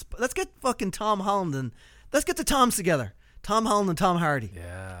Venom and let's get fucking Tom Holland and let's get the Toms together. Tom Holland and Tom Hardy.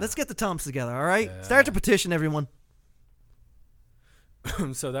 Yeah. Let's get the Toms together. All right. Yeah. Start the petition, everyone.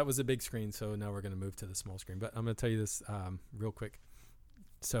 So that was a big screen. So now we're going to move to the small screen. But I'm going to tell you this real quick.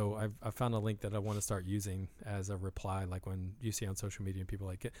 So I found a link that I want to start using as a reply, like when you see on social media and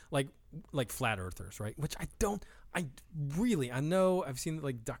people like flat earthers, right? Which I know I've seen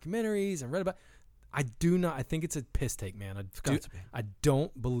like documentaries and read about. I do not. I think it's a piss take, man. I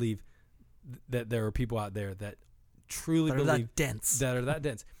don't believe that there are people out there that truly believe that are that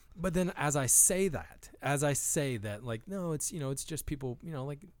dense. But then as I say that, like, no, it's just people,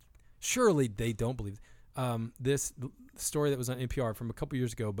 like, surely they don't believe. This story that was on NPR from a couple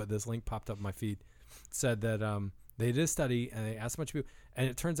years ago, but this link popped up in my feed, said that they did a study and they asked a bunch of people, and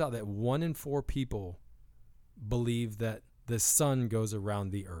it turns out that 1 in 4 people believe that the sun goes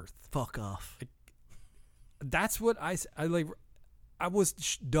around the earth. Fuck off. That's what I like. I was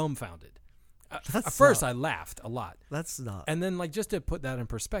dumbfounded. At first, I laughed a lot. That's not. And then, like, just to put that in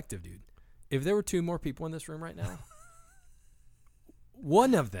perspective, dude, if there were 2 more people in this room right now,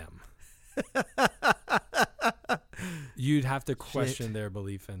 one of them, you'd have to question their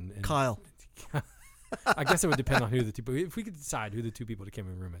belief in Kyle. I guess it would depend on who the two people. If we could decide who the two people that came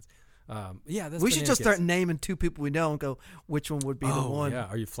in the room is. That's We should just bananas. start naming two people we know and go, which one would be the one? Yeah.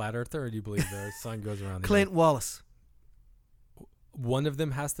 Are you flat earther, or do you believe the sun goes around the Clint earth? Wallace. One of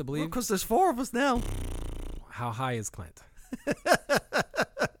them has to believe. Because there's 4 of us now. How high is Clint?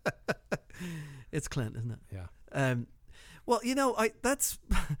 It's Clint, isn't it? Yeah. Well, that's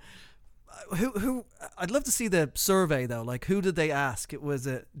who I'd love to see the survey though. Like, who did they ask? It was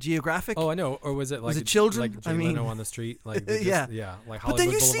a geographic. Oh, I know. Or was it like it children? Like Jay I mean- Leno on the street? Like they just- Yeah. yeah. Like But Hollywood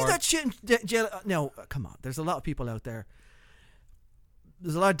then you Boulevard. see that shit. No, come on. There's a lot of people out there.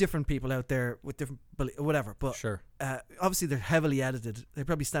 There's a lot of different people out there with different whatever. But Sure. obviously they're heavily edited. They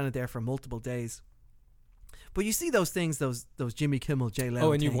probably standing there for multiple days. But you see those things, those Jimmy Kimmel, Jay Leno.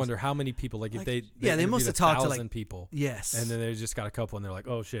 Oh, and you things. wonder how many people, like, if they they must have talked to 1,000 like people, Yes. and then they just got a couple, and they're like,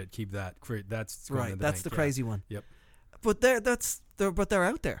 oh shit, keep that. That's going right. in the That's bank. the crazy one. Yep. But they're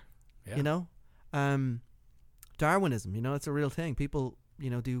out there. Yeah. You know, Darwinism. It's a real thing. People,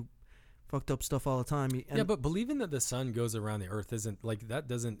 do fucked up stuff all the time. Yeah, but believing that the sun goes around the earth isn't like that.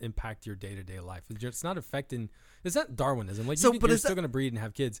 Doesn't impact your day to day life. It's not affecting. It's not Darwinism. Like, So, but you're is still going to breed and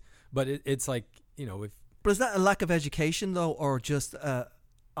have kids, but it's like, if But is that a lack of education though, or just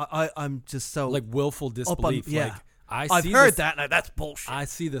I'm just so like willful disbelief? yeah. Like, I've see heard the, that. Now that's bullshit. I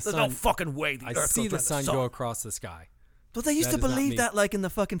see the There's sun. no fucking way the I Earth see goes the around sun go across the sky. But they used That to is not believe me. that like in the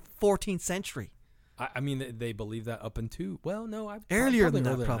fucking 14th century. I mean, they believe that up into Earlier probably than that,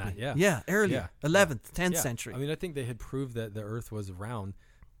 earlier probably. Yeah. Earlier. Yeah. 11th, 10th Yeah. century. I mean, I think they had proved that the Earth was round,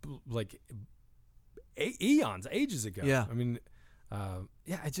 like eons, ages ago. Yeah. I mean,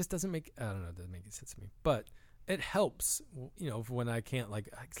 it just doesn't make. I don't know. It doesn't make sense to me, but it helps. When I can't I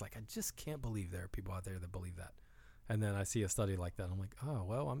just can't believe there are people out there that believe that, and then I see a study like that, I'm like, oh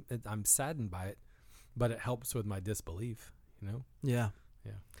well, I'm saddened by it, but it helps with my disbelief. Yeah.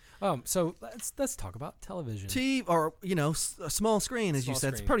 So let's talk about television. TV or a small screen, as you Small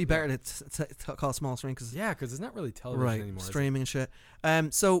said. It's screen, probably yeah. better to call small screen because Because it's not really television right anymore. is it? streaming and shit.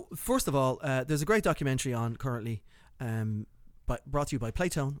 So first of all, there's a great documentary on currently, brought to you by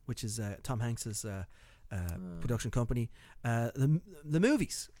Playtone, which is Tom Hanks's production company. The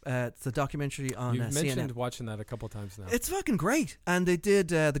movies. It's a documentary on You've mentioned CNN. watching that a couple times now. It's fucking great, and they did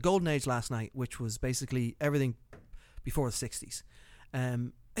the Golden Age last night, which was basically everything before the 60s.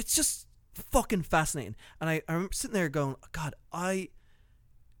 It's just fucking fascinating, and I remember sitting there going, God, I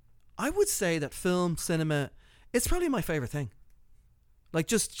would say that film, cinema, it's probably my favorite thing. Like,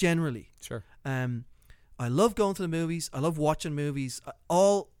 just generally. Sure. I love going to the movies. I love watching movies,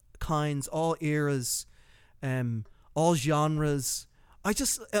 all kinds, all eras, all genres.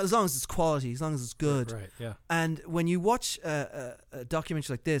 As long as it's quality, as long as it's good. Right, yeah. And when you watch a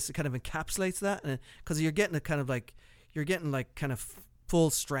documentary like this, it kind of encapsulates that, because you're getting kind of full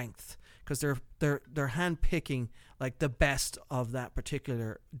strength, because they're hand picking like the best of that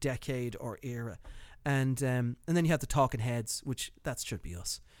particular decade or era, and then you have the talking heads, which that should be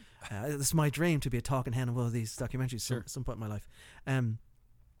us. It's my dream to be a talking head in one of these documentaries Sure. some point in my life.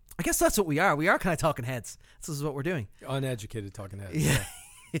 I guess that's what we are. We are kind of talking heads. This is what we're doing. Uneducated talking heads. Yeah,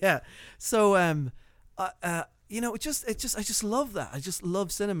 yeah. So, I just love that. I just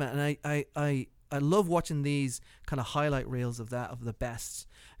love cinema, and I love watching these kind of highlight reels of the best,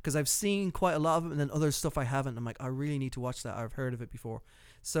 because I've seen quite a lot of them, and then other stuff I haven't. I'm like, I really need to watch that. I've heard of it before.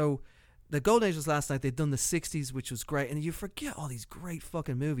 So, the Golden Age was last night. They'd done the 60s, which was great, and you forget all these great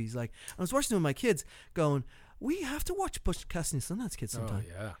fucking movies. Like, I was watching them with my kids, going, we have to watch Butch Cassidy and Sundance Kid sometime.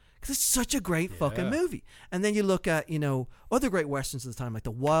 Oh, yeah. Because it's such a great fucking movie. And then you look at, other great westerns of the time, like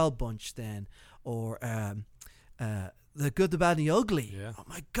The Wild Bunch then, or The Good, the Bad, and the Ugly. Yeah. Oh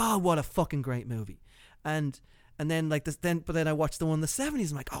my God, what a fucking great movie. And then like this, but then I watched the one in the 70s.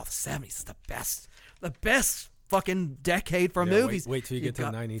 I'm like, oh, the 70s is the best fucking decade for movies. Wait till you get to the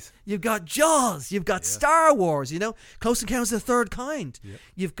 90s. You've got Jaws. You've got Star Wars. Close Encounters of the Third Kind. Yep.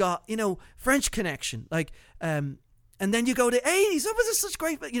 You've got French Connection. Like and then you go to 80s. Oh, was this such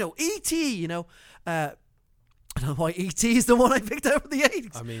great? E.T. I don't know why E.T. is the one I picked out of the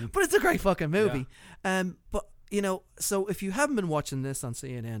 80s. I mean, but it's a great fucking movie. But so if you haven't been watching this on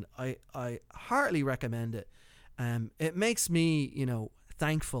CNN, I heartily recommend it. It makes me,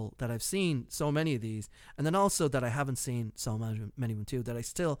 thankful that I've seen so many of these, and then also that I haven't seen so many of them too, that I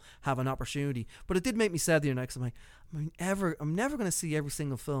still have an opportunity. But it did make me sad the other night, because I'm never going to see every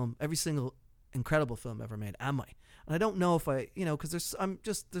single incredible film ever made, am I? And I don't know if because there's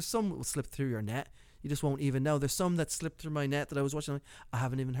some that will slip through your net. You just won't even know. There's some that slipped through my net that I was watching. I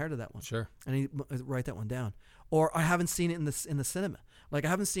haven't even heard of that one. Sure. I need to write that one down. Or I haven't seen it in the cinema. Like I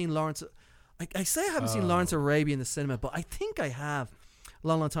haven't seen Lawrence. I say I haven't seen Lawrence of Arabia in the cinema, but I think I have a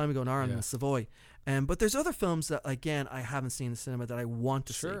long time ago in Ireland, in Savoy. But there's other films that again I haven't seen in the cinema that I want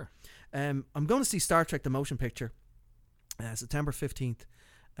to see. I'm going to see Star Trek: The Motion Picture, September 15th.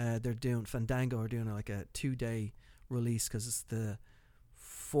 They're doing Fandango are doing like a 2-day release because it's the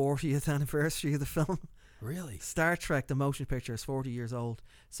 40th anniversary of the film. Really? Star Trek: The Motion Picture is 40 years old,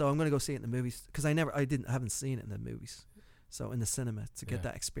 so I'm going to go see it in the movies because I haven't seen it in the movies, so in the cinema to get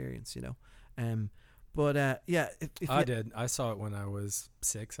that experience, you know. If I did. I saw it when I was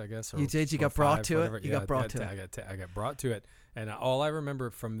 6, I guess. Or you did. You got brought to it. You got brought to it. I got brought to it, and all I remember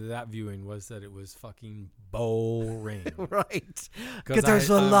from that viewing was that it was fucking boring. Right? Because there's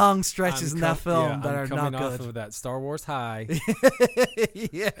long stretches in that film that are not good. I'm coming off of that Star Wars high.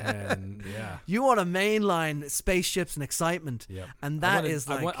 Yeah. And you want a mainline spaceships and excitement. Yep. And I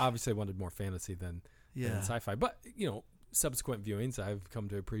obviously wanted more fantasy than sci-fi, but you know. Subsequent viewings, I've come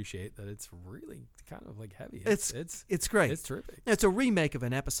to appreciate that it's really kind of like heavy. It's great. It's terrific. It's a remake of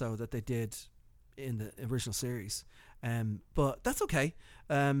an episode that they did in the original series, but that's okay.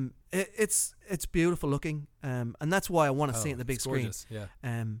 It's beautiful looking, and that's why I want to see it in the big screen. Yeah.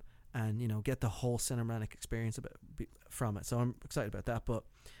 And you know, get the whole cinematic experience from it. So I'm excited about that. But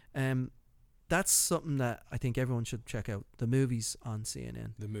that's something that I think everyone should check out. The movies on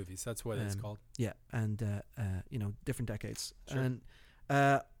CNN. The movies. That's what it's called. Yeah, and you know, different decades. Sure.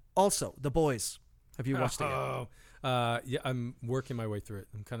 And also, The Boys. Have you watched it yet? Yeah, I'm working my way through it.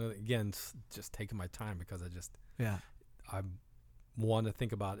 I'm kind of again just taking my time because I want to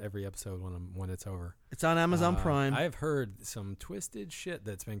think about every episode when it's over. It's on Amazon Prime. I have heard some twisted shit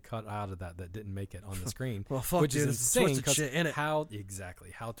that's been cut out of that didn't make it on the screen. Well, fuck, which dude, is insane. twisted shit in it. How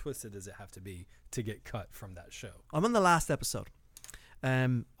twisted does it have to be to get cut from that show? I'm on the last episode.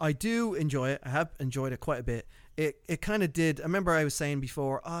 I do enjoy it. I have enjoyed it quite a bit. It kind of did. I remember I was saying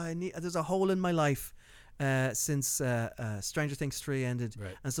before, there's a hole in my life since Stranger Things 3 ended. Right.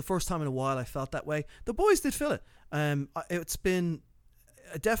 And it's the first time in a while I felt that way. The Boys did fill it. I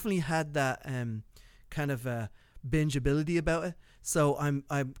definitely had that kind of bingeability about it. So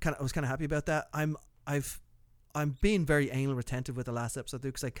I was kind of happy about that. I'm being very anal retentive with the last episode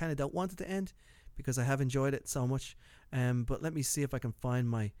because I kind of don't want it to end because I have enjoyed it so much. But let me see if I can find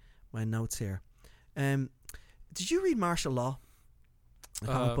my notes here. Did you read Martial Law? The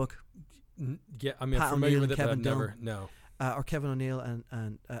comic book? Yeah, I mean, Pat I'm familiar O'Neill with it, and but I've Kevin never, no. Or Kevin O'Neill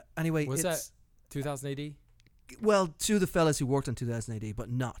and anyway. Was that 2000 AD? Well, to the fellas who worked on 2000 AD, but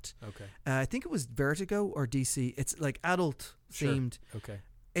not. Okay. I think it was Vertigo or DC. It's like adult themed. Sure. Okay.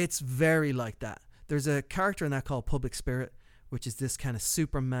 It's very like that. There's a character in that called Public Spirit, which is this kind of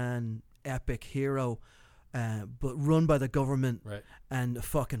Superman epic hero, but run by the government, right, and a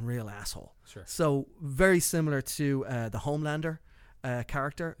fucking real asshole. Sure. So very similar to the Homelander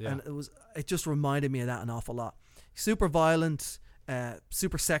character, yeah. And it just reminded me of that an awful lot. Super violent,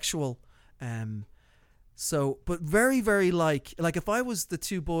 super sexual, so, but very, very like if I was the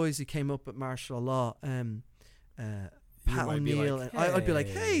two boys who came up at martial law, Pat O'Neill, like, I'd be like,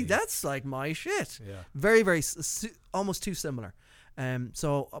 hey, that's like my shit. Yeah. Very, very, almost too similar.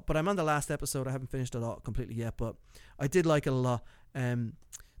 So, but I'm on the last episode. I haven't finished it all completely yet, but I did like it a lot.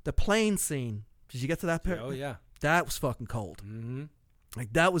 The plane scene. Did you get to that part? Oh yeah. That was fucking cold. Mm-hmm.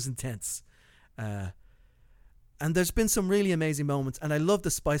 Like that was intense. And there's been some really amazing moments, and I love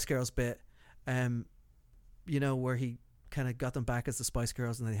the Spice Girls bit. You know, where he kind of got them back as the Spice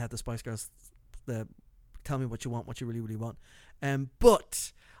Girls, and they had the Spice Girls tell me what you want, what you really, really want.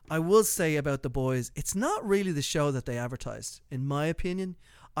 But I will say about The Boys, it's not really the show that they advertised, in my opinion.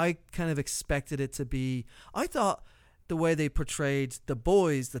 I kind of expected it to be. I thought the way they portrayed The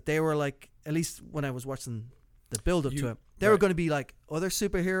Boys, that they were like, at least when I was watching the build up to it, they were going to be like other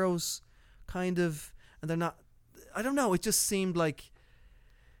superheroes, kind of, and they're not. I don't know. It just seemed like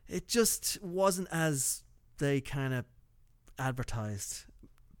it just wasn't as they kind of advertised,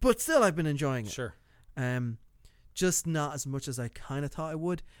 but still I've been enjoying it. Sure. Just not as much as I kind of thought I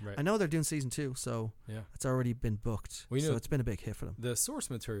would. Right. I know they're doing season 2, so yeah, it's already been booked. So it's been a big hit for them. The source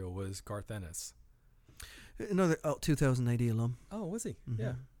material was Garth Ennis, another 2000 AD alum. Oh, was he? Mm-hmm.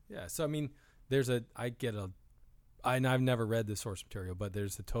 Yeah. So I mean, I've never read the source material, but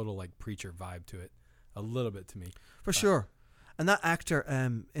there's a total like Preacher vibe to it, a little bit to me, for sure. And that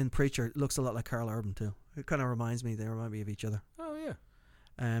actor in Preacher looks a lot like Carl Urban too. It kind of reminds me. They remind me of each other. Oh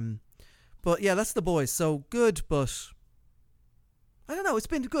yeah. But yeah, that's The Boys. So good, but I don't know. It's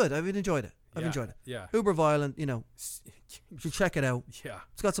been good. I've enjoyed it. I've enjoyed it. Yeah. Uber violent. You know, you should check it out. Yeah.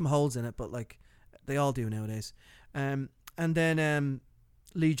 It's got some holes in it, but like they all do nowadays. And then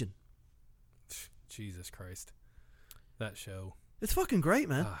Legion. Jesus Christ, that show. It's fucking great,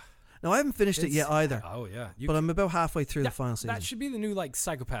 man. Ah, Now I haven't finished it yet either, Oh yeah, but I'm about halfway through the final season. That should be the new like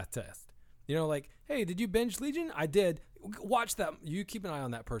psychopath test. You know, like, hey, did you binge Legion? I did. Watch that. You keep an eye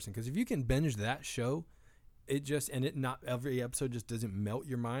on that person, because if you can binge that show, not every episode just doesn't melt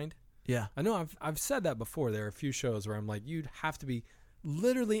your mind. Yeah. I know I've said that before. There are a few shows where I'm like, you'd have to be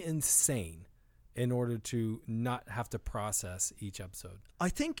literally insane in order to not have to process each episode. I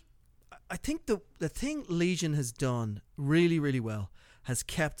think the thing Legion has done really, really well has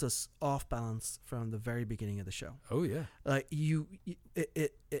kept us off balance from the very beginning of the show. Oh yeah, Like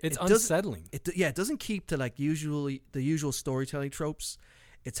it's doesn't- unsettling. It doesn't keep to like the usual storytelling tropes.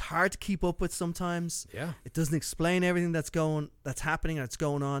 It's hard to keep up with sometimes. Yeah, It doesn't explain everything that's happening and that's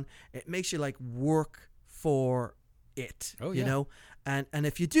going on. It makes you like work for it. Oh, You yeah. know? And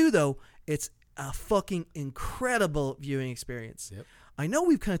if you do though, it's a fucking incredible viewing experience. Yep. I know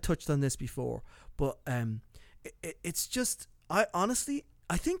we've kind of touched on this before, but it's just, I honestly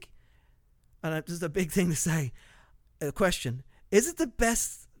think, and this is a big thing to say, a question, is it the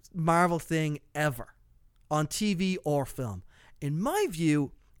best Marvel thing ever on TV or film? In my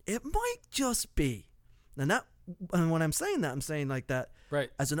view, it might just be. And when I'm saying that, I'm saying like that right.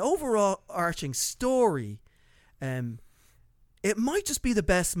 as an overall arching story, it might just be the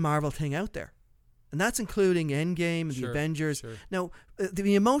best Marvel thing out there. And that's including Endgame and the Sure, Avengers. sure. Now,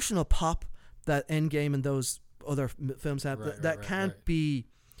 the emotional pop that Endgame and those other films have, Right, that right, can't right. be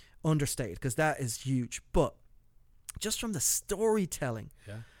understated, because that is huge. But just from the storytelling,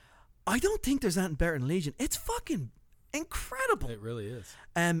 Yeah, I don't think there's anything better than Legion. It's fucking incredible. it really is.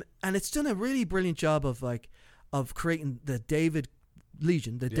 And it's done a really brilliant job of creating the David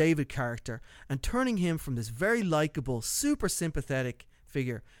Legion, the David character, and turning him from this very likable, super sympathetic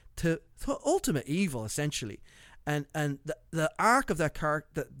figure to ultimate evil, essentially. And the arc of that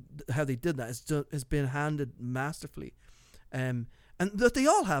character, how they did that, has been handled masterfully. And that they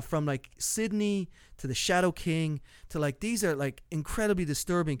all have, from like Sydney to the Shadow King to like, these are like incredibly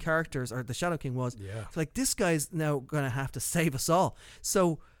disturbing characters, or the Shadow King was. Yeah. It's like, this guy's now going to have to save us all.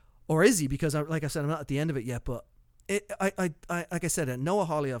 So, or is he? Because like I said, I'm not at the end of it yet, but I like I said, Noah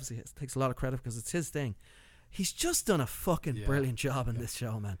Hawley obviously takes a lot of credit because it's his thing. He's just done a fucking Yeah. brilliant job in this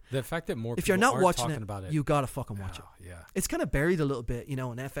show, man. The fact that more If people you're not aren't watching talking about it, you gotta fucking watch it. Yeah. It's kind of buried a little bit, you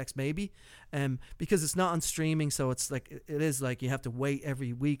know, on FX maybe, because it's not on streaming, so it's like it is like you have to wait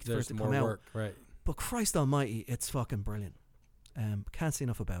every week for it There's to more come out. work, right? But Christ Almighty, it's fucking brilliant. Can't say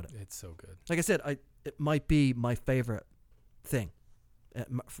enough about it. It's so good. Like I said, it might be my favorite thing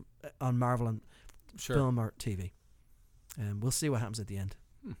on Marvel and Sure. film or TV. We'll see what happens at the end.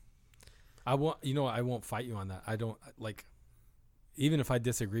 I won't fight you on that. I don't like, even if I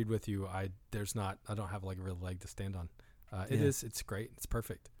disagreed with you, I don't have like a real leg to stand on. It's great. It's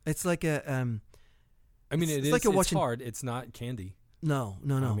perfect. It's like a I mean, It's it's like you're it's watching- hard. It's not candy. No.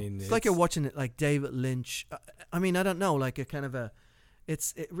 I mean, it's like you're it's- watching it like David Lynch. I mean, I don't know, like a kind of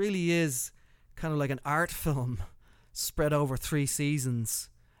it really is kind of like an art film spread over 3 seasons.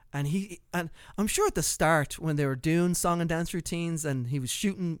 And I'm sure at the start when they were doing song and dance routines and he was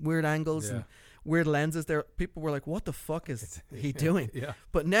shooting weird angles and weird lenses, there people were like, what the fuck is he doing? Yeah.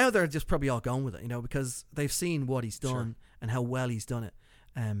 But now they're just probably all going with it, you know, because they've seen what he's done Sure. and how well he's done it.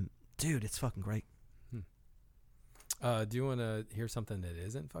 Dude, it's fucking great. Do you want to hear something that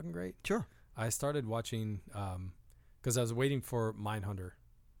isn't fucking great? Sure. I started watching because I was waiting for Mindhunter.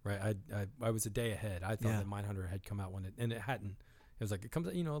 Right. I was a day ahead. I thought that Mindhunter had come out and it hadn't. It was like, it comes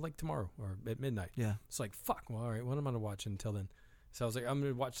out, like tomorrow or at midnight. Yeah. It's like, fuck. Well, all right. What am I going to watch until then? So I was like, I'm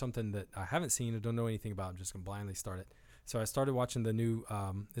going to watch something that I haven't seen or don't know anything about. I'm just going to blindly start it. So I started watching the new,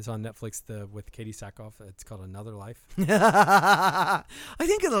 it's on Netflix, with Katie Sackhoff. It's called Another Life. I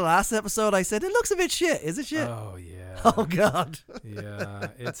think in the last episode I said, it looks a bit shit. Is it shit? Oh, yeah. Oh, God. Yeah.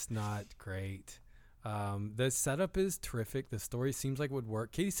 It's not great. The setup is terrific. The story seems like it would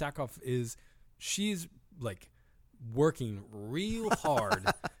work. Katie Sackhoff she's like working real hard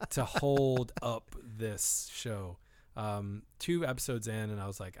to hold up this show. 2 episodes in and I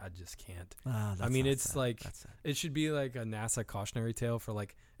was like, I just can't. I mean, it's sad. like, That's sad. it should be like a NASA cautionary tale for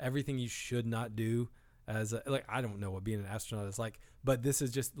like everything you should not do like, I don't know what being an astronaut is like, but this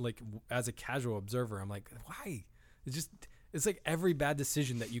is just like, as a casual observer, I'm like, why? It's like every bad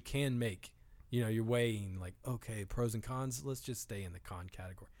decision that you can make, you're weighing like, okay, pros and cons, let's just stay in the con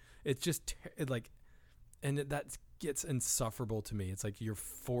category. It's just that gets insufferable to me. It's like you're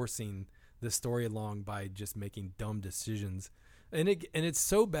forcing the story along by just making dumb decisions. And it's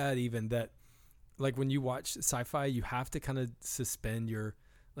so bad even that like when you watch sci-fi, you have to kind of suspend your,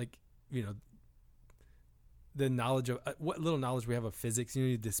 like, the knowledge of what little knowledge we have of physics, you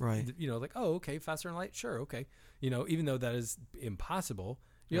need this, Right. you know, like, oh, okay, faster than light, sure, okay, you know, even though that is impossible,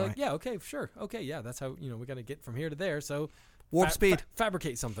 you're Right. like, yeah, okay, sure, okay, yeah, that's how, you know, we got to get from here to there. So Warp speed.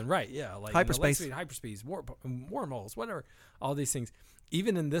 fabricate something, right? Yeah, like Hyperspace. You know, light speed, hyperspace, wormholes, whatever, all these things.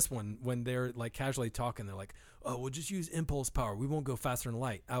 Even in this one, when they're like casually talking, they're like, "Oh, we'll just use impulse power. We won't go faster than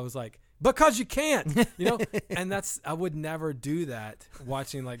light." I was like, "Because you can't," you know. And I would never do that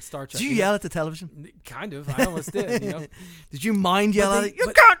watching like Star Trek. Did you yell at the television? Kind of. I almost did. You know. Did you mind yell at it? You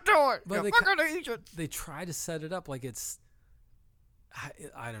but- can't do it. but You're they fucking idiot. They try to set it up like it's.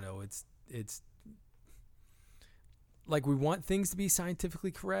 I don't know. It's like we want things to be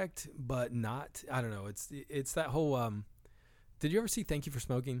scientifically correct, but not. I don't know. It's that whole. Did you ever see Thank You for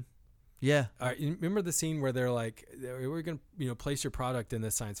Smoking? Yeah. All right, you remember the scene where they're like, we're going to, place your product in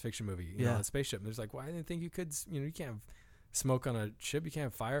this science fiction movie, you know, a spaceship. And there's like, well, I didn't think you could, you can't have smoke on a ship. You can't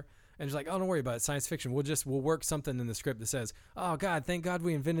have fire. And it's like, oh, don't worry about it. Science fiction. We'll work something in the script that says, oh God, thank God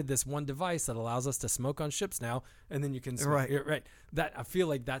we invented this one device that allows us to smoke on ships now. And then you can smoke. Right. Right. That, I feel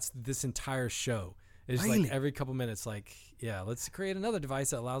like that's this entire show. It's Really? like every couple minutes, like, yeah, let's create another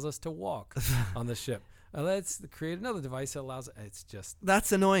device that allows us to walk on the ship. Let's create another device that allows. It's just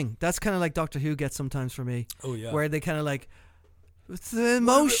That's annoying. That's kind of like Doctor Who gets sometimes for me. oh yeah. Where they kind of like, the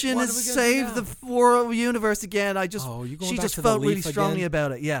emotion what is are we gonna save do the world universe again. I just, Oh, you going she back just to the felt really leaf strongly again?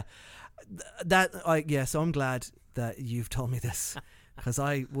 about it. Yeah. So I'm glad that you've told me this because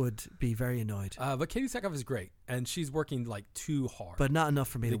I would be very annoyed. But Katie Sackhoff is great, and she's working like too hard. But not enough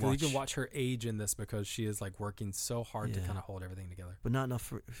for me to you watch. can watch her age in this because she is like working so hard to Yeah. kind of hold everything together. But not enough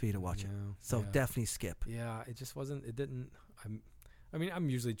for you to watch it. Yeah, So yeah. definitely skip. Yeah, it just wasn't. It didn't. I'm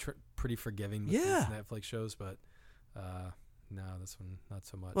usually pretty forgiving with Yeah. these Netflix shows, but no, this one not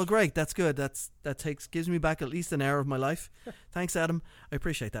so much. Well, great. That's good. Gives me back at least an hour of my life. Thanks, Adam. I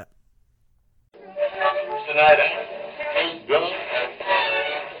appreciate that. Tonight, hey, Billy,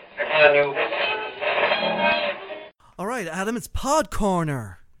 a new. All right, Adam. It's Pod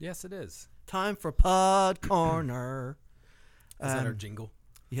Corner. Yes, it is. Time for Pod Corner. Is that our jingle?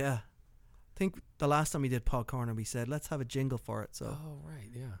 Yeah. I think the last time we did Pod Corner, we said, let's have a jingle for it. So Oh right,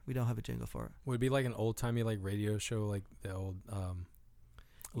 yeah. we don't have a jingle for it. Would it be like an old timey like radio show, like the old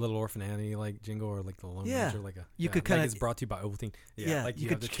Little Orphan Annie like jingle, or like the Lone Yeah. Ranger, like a You could like kinda- it's brought to you by Ovaltine. Yeah, like you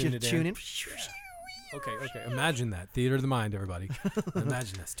could have to tune it tune in. in. Okay. Imagine that. Theater of the mind, everybody.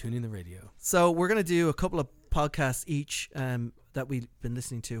 Imagine this. Tuning the radio. So we're going to do a couple of podcasts each that we've been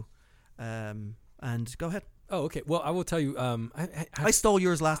listening to. And go ahead. Oh, okay. Well, I will tell you. I stole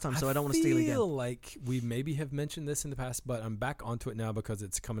yours last time, so I don't want to steal I again. feel like we maybe have mentioned this in the past, but I'm back onto it now because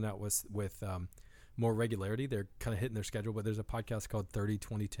it's coming out with more regularity. They're kind of hitting their schedule, but there's a podcast called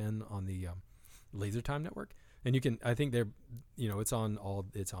 30-2010 on the Laser Time Network. And you can, I think they're, it's on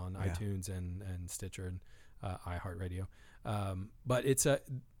iTunes and Stitcher and iHeartRadio. But it's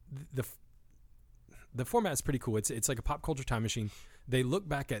the format is pretty cool. It's like a pop culture time machine. They look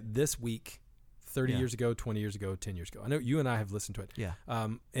back at this week, 30 years ago, 20 years ago, 10 years ago. I know you and I have listened to it. Yeah.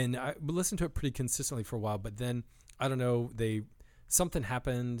 And I listened to it pretty consistently for a while, but then I don't know, something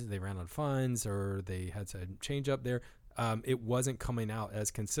happened. They ran out of funds, or they had to change up there. It wasn't coming out as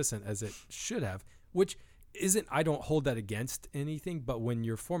consistent as it should have, which isn't, I don't hold that against anything, but when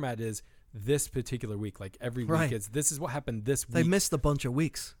your format is this particular week, like every week, Right. this is what happened this week. They missed a bunch of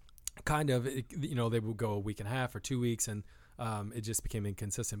weeks. Kind of, they would go a week and a half or 2 weeks, and it just became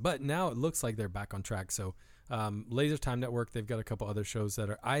inconsistent. But now it looks like they're back on track. So Laser Time Network, they've got a couple other shows that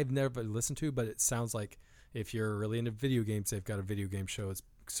I've never listened to, but it sounds like if you're really into video games, they've got a video game show. It's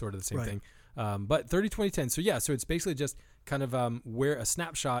sort of the same Right. thing. But 30-2010. So it's basically just kind of where a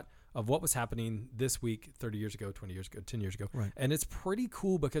snapshot of what was happening this week, 30 years ago, 20 years ago, 10 years ago. Right. And it's pretty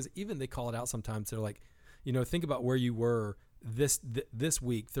cool because even they call it out sometimes. They're like, think about where you were this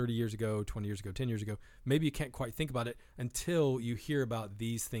week, 30 years ago, 20 years ago, 10 years ago. Maybe you can't quite think about it until you hear about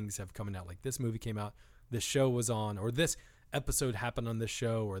these things have coming out. Like this movie came out, this show was on, or this episode happened on this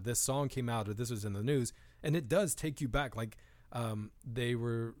show, or this song came out, or this was in the news. And it does take you back. Like they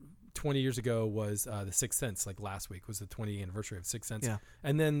were 20 years ago was The Sixth Sense. Like last week was the 20th anniversary of Sixth Sense. Yeah.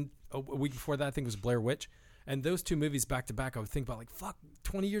 And then a week before that, I think it was Blair Witch. And those two movies back to back, I would think about like, fuck,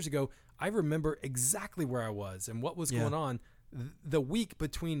 20 years ago, I remember exactly where I was and what was going on the week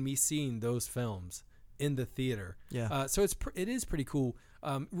between me seeing those films in the theater. Yeah. So it is pretty cool.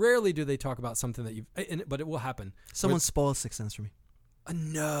 Rarely do they talk about something that but it will happen. Someone spoiled Sixth Sense for me.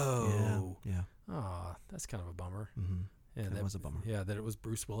 No. Yeah. Oh, that's kind of a bummer. Mm-hmm. Yeah, That was a bummer. Yeah, that it was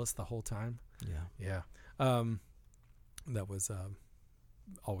Bruce Willis the whole time. Yeah. Yeah. That was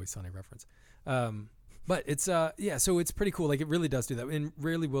Always Sunny reference. But it's so it's pretty cool. Like it really does do that, and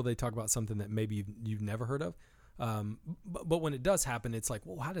rarely will they talk about something that maybe you've never heard of. But when it does happen, it's like,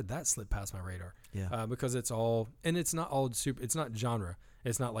 well, how did that slip past my radar? Yeah. Because it's all, and it's not all super. It's not genre.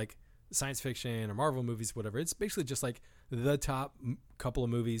 It's not like science fiction or Marvel movies, whatever. It's basically just like the top couple of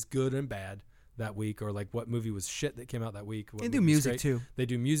movies, good and bad, that week, or like what movie was shit that came out that week. They do music too. They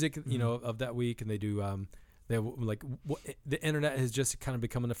do music, you know, of that week, and they do the internet has just kind of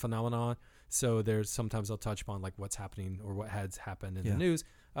become a phenomenon. So there's sometimes they'll touch upon like what's happening or what has happened in the news.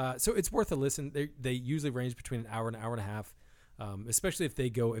 So it's worth a listen. They usually range between an hour and a half, especially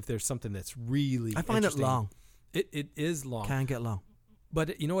if there's something that's really. I find it long. It is long. Can get long.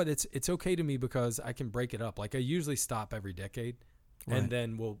 But you know what? It's okay to me because I can break it up. Like I usually stop every decade. Right. And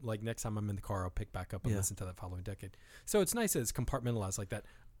then we'll like next time I'm in the car, I'll pick back up and listen to that following decade. So it's nice that it's compartmentalized like that.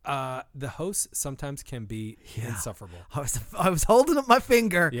 The hosts sometimes can be insufferable. I was holding up my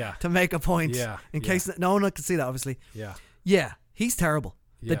finger to make a point in case no one can see that, obviously. Yeah, he's terrible.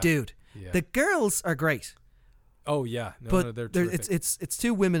 The dude. The girls are great. Oh yeah, but they're terrific. it's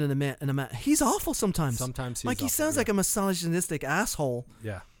two women and a man. He's awful sometimes. Sometimes he sounds like a misogynistic asshole.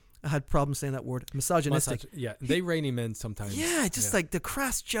 Yeah. I had problems saying that word. Misogynistic. They rein him in sometimes. Yeah, just like the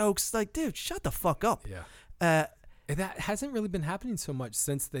crass jokes. Like, dude, shut the fuck up. Yeah. That hasn't really been happening so much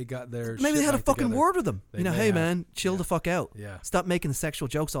since they got their. Maybe they had a fucking together. word with them. Hey man, chill the fuck out. Yeah. Stop making the sexual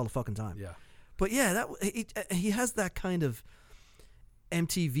jokes all the fucking time. Yeah. But yeah, he has that kind of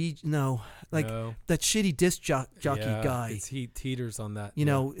MTV. That shitty disc jockey guy. He teeters on that. You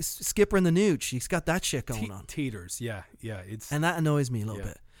know, Skipper and the Nooch. He's got that shit going on. Teeters. Yeah. And that annoys me a little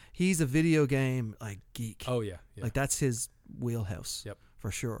bit. He's a video game geek. Oh yeah. Like that's his wheelhouse. Yep. For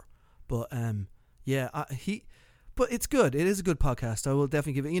sure. But but it's good. It is a good podcast. I will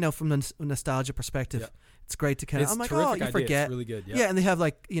definitely give it. From the nostalgia perspective, it's great to kind of. I'm like, oh, you forget. It's really good. Yeah, and they have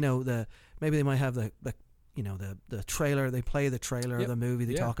maybe they might have the trailer. They play the trailer of the movie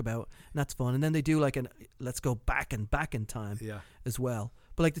they talk about, and that's fun. And then they do like let's go back in time. As well.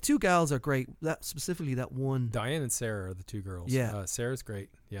 But like the two gals are great. That specifically that one. Diane and Sarah are the two girls. Yeah, Sarah's great.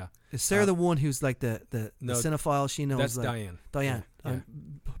 Yeah. Is Sarah the one who's like the cinephile? She knows. That's like, Diane. Diane. Yeah.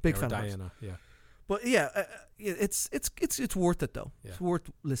 I'm big fan Diana. of hers. Yeah. But it's worth it though. Yeah. It's worth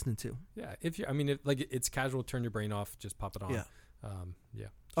listening to. Yeah. It's casual. Turn your brain off. Just pop it on. Yeah.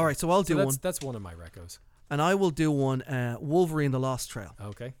 All right. So I'll do one. That's one of my recos. And I will do one. Wolverine: The Lost Trail.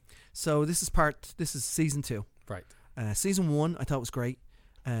 Okay. So this is season 2. Right. Season 1 I thought was great.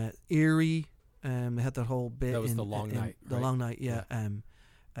 Eerie. They had that whole bit. That was the long night. The long night. Yeah. In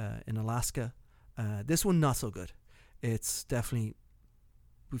Alaska. This one not so good. It's definitely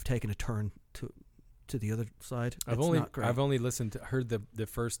we've taken a turn to the other side. I've only heard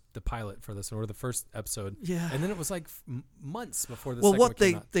the pilot for this one, or the first episode. Yeah. And then it was like months before the second one what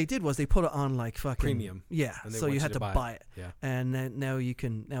came out. they did was they put it on like fucking premium. Yeah. So you had to buy it. Yeah. And then now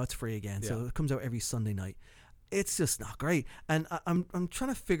it's free again. So it comes out every Sunday night. It's just not great. And I'm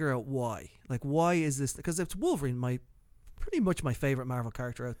trying to figure out why. Like why is this? Because it's Wolverine, pretty much my favorite Marvel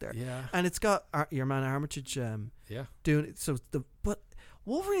character out there. Yeah. And it's got your man Armitage doing it. So but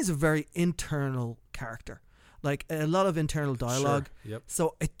Wolverine is a very internal character, like a lot of internal dialogue. Sure. Yep.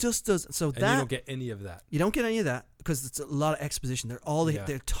 So it just does. So and that you don't get any of that. You don't get any of that because it's a lot of exposition.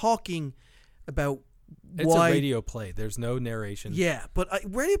 They're talking about it's a radio play. There's no narration. Yeah, but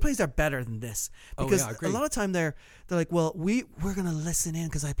radio plays are better than this because a lot of time they're like, well, we're gonna listen in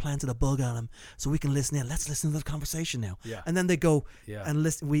because I planted a bug on them, so we can listen in. Let's listen to the conversation now. Yeah. And then they go and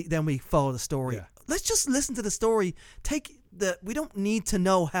listen. We follow the story. Yeah. Let's just listen to the story. We don't need to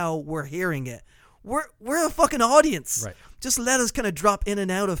know how we're hearing it. We're a fucking audience. Right. Just let us kind of drop in and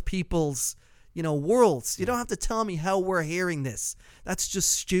out of people's worlds. You don't have to tell me how we're hearing this. That's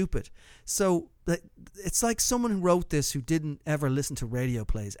just stupid. So it's like someone who wrote this who didn't ever listen to radio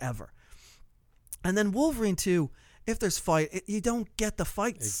plays ever. And then Wolverine 2, if there's fight, you don't get the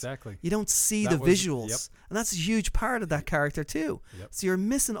fights. Exactly. You don't see the visuals. And that's a huge part of that character too. Yep. So you're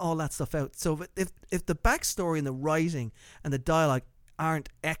missing all that stuff out. So if the backstory and the writing and the dialogue aren't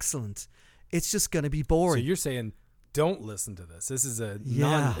excellent, it's just going to be boring. So you're saying don't listen to this. This is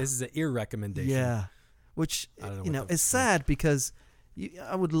this is an ear recommendation. Yeah. Which is sad because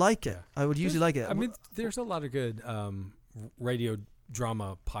I would like it. I would usually like it. I mean, there's a lot of good radio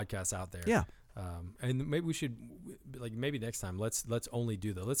drama podcasts out there. Yeah. And maybe we should, maybe next time, let's only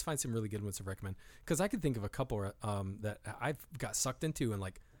do that. Let's find some really good ones to recommend. Because I could think of a couple that I've got sucked into and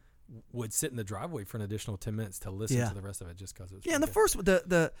would sit in the driveway for an additional 10 minutes to listen to the rest of it just because it was and the first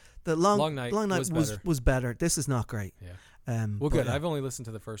the long night was better. This is not great. Yeah. Good. I've only listened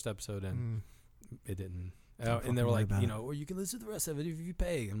to the first episode and it didn't. And they were like, well, you can listen to the rest of it if you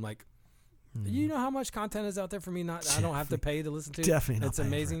pay. I'm like, You know how much content is out there for me? I don't have to pay to listen to. Definitely not. It's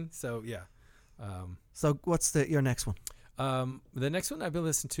amazing. So yeah. So what's your next one? The next one I've been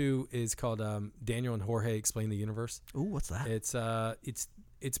listening to is called Daniel and Jorge Explain the Universe. Ooh, what's that?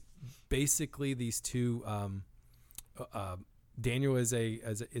 It's basically these two. Daniel is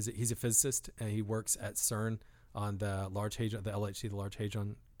he's a physicist and he works at CERN on the Large Hadron, the LHC, the Large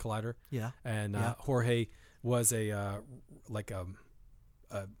Hadron Collider. Yeah. And Jorge was a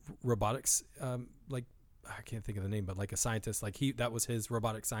robotics like I can't think of the name, but like a scientist. Like that was his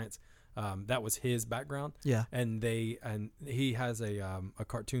robotic science. That was his background. Yeah. And he has a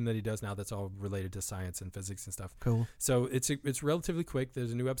cartoon that he does now that's all related to science and physics and stuff. Cool. So it's relatively quick.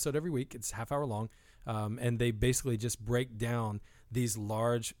 There's a new episode every week. It's half hour long. And they basically just break down these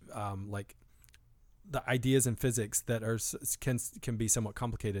large, like the ideas in physics that can be somewhat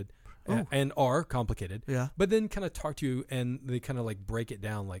complicated and are complicated. Yeah. But then kind of talk to you and they kind of like break it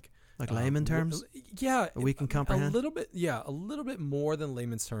down like layman terms. Yeah. We can comprehend a little bit. Yeah. A little bit more than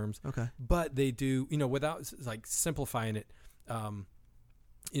layman's terms. Okay. But they do, without like simplifying it,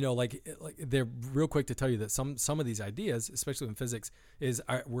 like they're real quick to tell you that some of these ideas, especially in physics,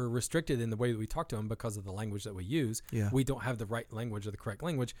 we're restricted in the way that we talk to them because of the language that we use. Yeah. We don't have the right language or the correct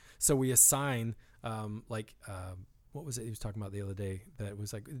language, so we assign what was it he was talking about the other day that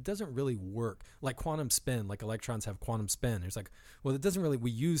was like it doesn't really work, like quantum spin, like electrons have quantum spin. It's like, well, it doesn't really.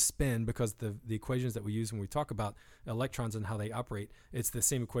 We use spin because the equations that we use when we talk about electrons and how they operate, it's the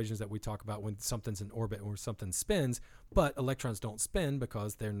same equations that we talk about when something's in orbit or something spins, but electrons don't spin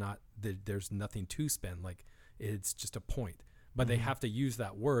because there's nothing to spin, like it's just a point. But they have to use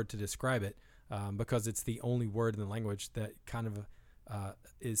that word to describe it because it's the only word in the language that kind of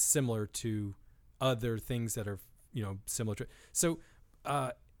is similar to other things that are similar to. So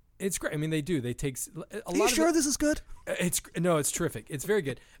it's great. I mean, they take a lot. Are you sure this is good? It's terrific. It's very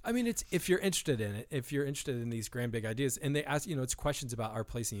good. I mean, if you're interested in it, if you're interested in these grand big ideas, and they ask, it's questions about our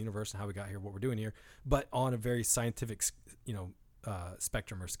place in the universe and how we got here, what we're doing here, but on a very scientific,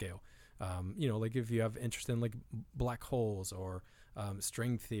 spectrum or scale. Like if you have interest in like black holes or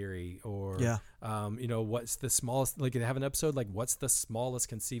string theory or what's the smallest, like they have an episode like what's the smallest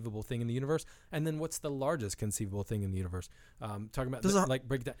conceivable thing in the universe, and then what's the largest conceivable thing in the universe, talking about like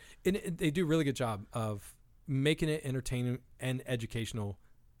break that, and they do a really good job of making it entertaining and educational.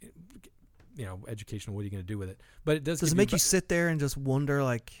 Educational, what are you going to do with it? But it does it make you sit there and just wonder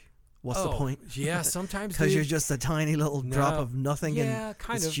like what's the point? Yeah, sometimes because you're just a tiny little drop of nothing in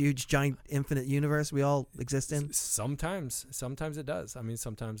this huge, giant, infinite universe we all exist in. Sometimes it does. I mean,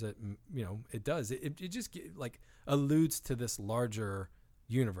 sometimes it does. It just like alludes to this larger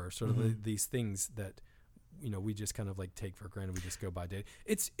universe, sort of these things that we just kind of like take for granted. We just go by day.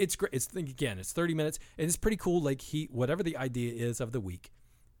 It's great. It's 30 minutes, and it's pretty cool. Like whatever the idea is of the week,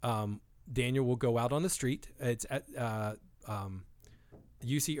 Daniel will go out on the street. It's at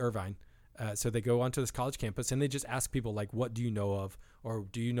UC Irvine. So they go onto this college campus and they just ask people like, what do you know of, or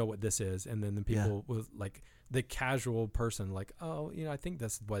do you know what this is? And then the people will like the casual person like, oh, I think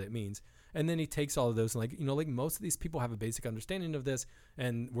that's what it means. And then he takes all of those and like most of these people have a basic understanding of this,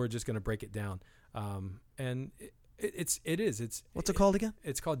 and we're just going to break it down. And it's what's it called again?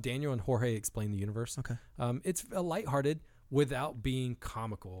 It's called Daniel and Jorge Explain the Universe. Okay. It's lighthearted without being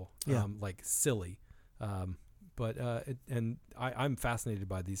comical, like silly. But I'm fascinated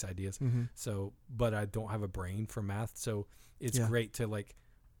by these ideas. So, but I don't have a brain for math, so it's great to like,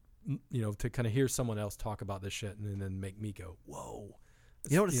 to kind of hear someone else talk about this shit and then make me go, whoa.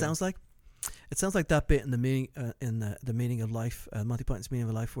 You know what it sounds like? It sounds like that bit in the meaning the meaning of life, Monty Python's Meaning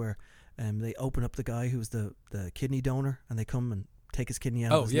of Life, where they open up the guy who's the kidney donor, and they come and take his kidney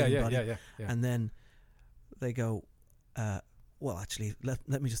out of his living body, and then they go. Well, actually,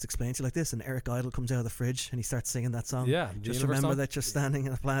 let me just explain to you like this. And Eric Idle comes out of the fridge and he starts singing that song. Yeah. Just remember song? That you're standing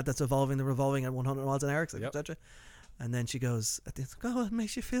in a planet that's evolving and revolving at 100 miles an hour, etc. And then she goes, at the end, oh, it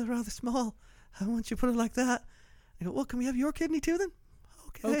makes you feel rather small. How won't you put it like that? I go, well, can we have your kidney too then?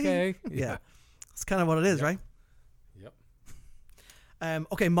 Okay. Yeah. That's kind of what it is, right? Yep.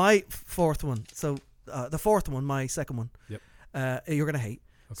 Okay, my fourth one. So the fourth one, my second one. Yep. You're going to hate.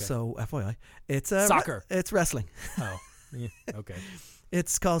 Okay. So FYI. It's soccer. It's wrestling. Oh. Yeah, okay.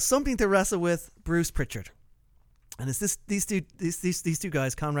 It's called Something to Wrestle With, Bruce Pritchard, and it's these two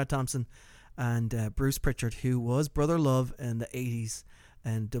guys, Conrad Thompson and Bruce Pritchard, who was Brother Love in the 80s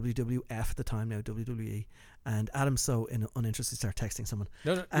and WWF at the time, now WWE, and Adam So in uninterested start texting someone.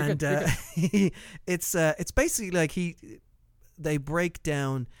 No, and good. It's basically like they break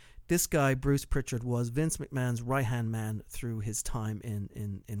down. This guy Bruce Pritchard was Vince McMahon's right hand man through his time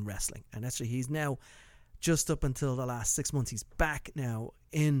in wrestling, and actually he's now. Just up until the last 6 months, he's back now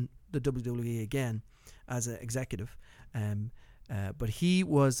in the WWE again as an executive. But he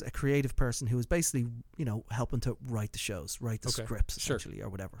was a creative person who was basically, helping to write the shows, write the scripts, essentially, or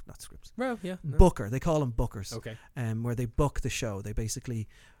whatever. Not scripts. Well, yeah. No. Booker. They call them bookers. Okay. Where they book the show. They basically,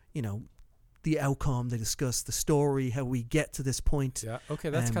 the outcome. They discuss the story, how we get to this point. Yeah. Okay,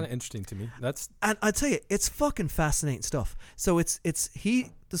 that's kind of interesting to me. And I tell you, it's fucking fascinating stuff. So it's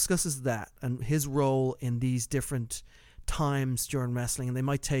he discusses that and his role in these different times during wrestling, and they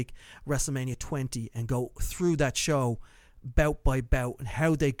might take WrestleMania 20 and go through that show bout by bout and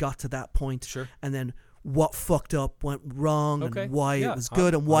how they got to that point, and then what fucked up, went wrong, and why it was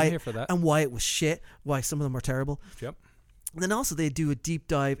good, and why it was shit, why some of them were terrible. Yep. And then also they do a deep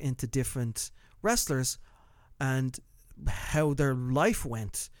dive into different wrestlers and how their life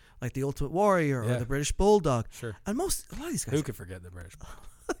went, like the Ultimate Warrior or the British Bulldog. Sure. And a lot of these guys, who could forget the British Bulldog?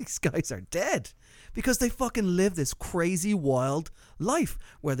 These guys are dead because they fucking live this crazy wild life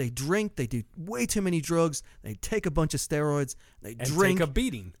where they drink, they do way too many drugs, they take a bunch of steroids, they drink, take a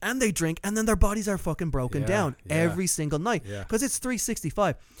beating, and they drink, and then their bodies are fucking broken down every single night because it's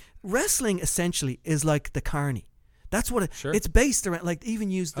 365. Wrestling essentially is like the carny. That's what it's based around. Like, even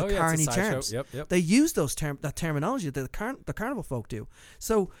use the carny terms. Yep. They use that terminology that the carnival folk do.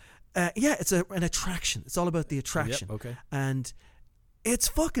 So it's an attraction. It's all about the attraction. Yep, okay. And it's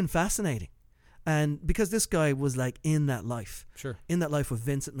fucking fascinating. And because this guy was like in that life. Sure. In that life with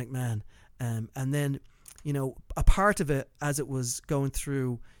Vincent McMahon. And then, a part of it as it was going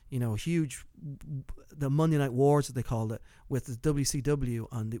through, huge, the Monday Night Wars, as they called it, with the WCW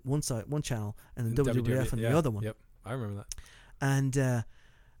on the one channel, and the WWF on the other one. Yep, I remember that.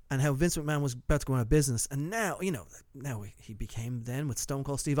 And how Vince McMahon was about to go out of business, and now he became, then with Stone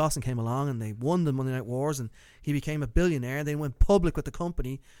Cold Steve Austin came along, and they won the Monday Night Wars, and he became a billionaire. They went public with the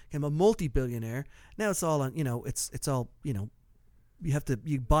company, became a multi-billionaire. Now it's all on, it's all, you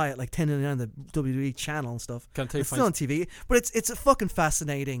buy it like $10.99 on the WWE channel and stuff. It's still on TV, but it's a fucking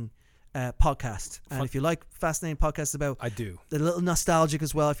fascinating podcast. And if you like fascinating podcasts about, I do, a little nostalgic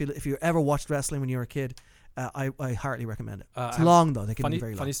as well. If you ever watched wrestling when you were a kid. I heartily recommend it. It's long though. They can be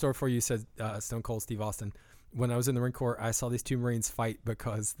very long. Funny story for you. You said Stone Cold Steve Austin. When I was in the Marine Corps, I saw these two Marines fight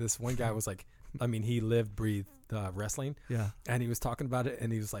because this one guy was like, he lived, breathed wrestling. Yeah. And he was talking about it,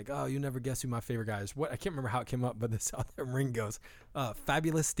 and he was like, "Oh, you never guess who my favorite guy is." What, I can't remember how it came up, but this other Marine goes,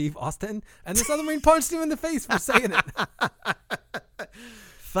 "Fabulous Steve Austin," and this other Marine punched him in the face for saying it.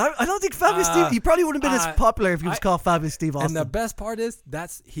 I don't think Fabulous Steve. He probably wouldn't have been as popular if he was called Fabulous Steve Austin. And the best part is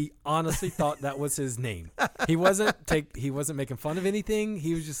he honestly thought that was his name. He wasn't making fun of anything.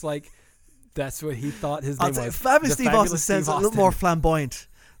 He was just like, that's what he thought his name was. Fabulous Steve Austin sounds a little more flamboyant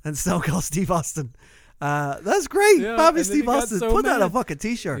than Stone Cold Steve Austin. That's great. Yeah, Fabulous Steve Austin. Put that on a fucking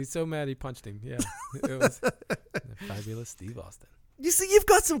t-shirt. He's so mad he punched him. Yeah, it was Fabulous Steve Austin. You see, you've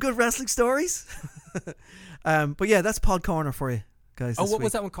got some good wrestling stories. But yeah, that's Pod Corner for you. Guys, what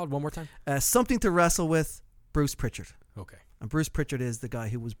was that one called? One more time. Something to Wrestle With, Bruce Pritchard. Okay. And Bruce Pritchard is the guy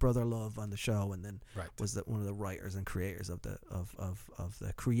who was Brother Love on the show, and then was one of the writers and creators of the of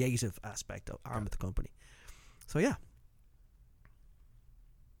the creative aspect of arm of the company. So yeah.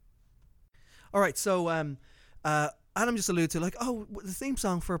 All right. So Adam just alluded to the theme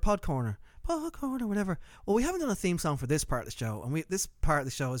song for Pod Corner. Whatever. Well, we haven't done a theme song for this part of the show, and this part of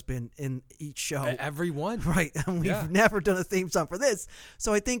the show has been in each show. Every one, right? And we've never done a theme song for this,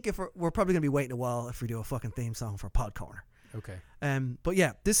 so I think if we're probably gonna be waiting a while if we do a fucking theme song for Pod Corner. Okay. But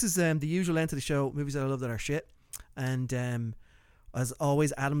yeah, this is the usual end to the show. Movies that I love that are shit, and as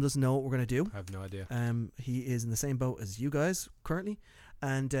always, Adam doesn't know what we're gonna do. I have no idea. He is in the same boat as you guys currently,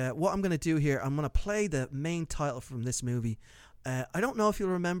 and what I'm gonna do here, I'm gonna play the main title from this movie. I don't know if you'll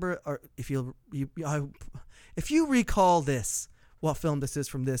remember, or if if you recall this, what film this is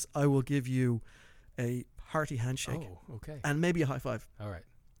from this, I will give you a hearty handshake. Oh, okay. And maybe a high five. All right.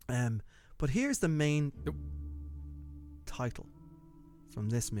 But here's the main title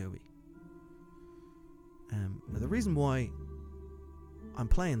from this movie. Now the reason why I'm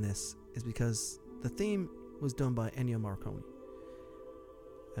playing this is because the theme was done by Ennio Morricone.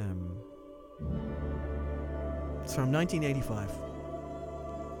 It's from 1985.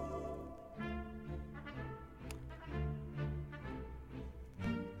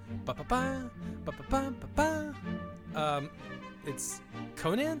 It's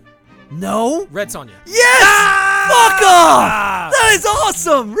Conan? No. Red Sonja. Yes! Fuck off! That is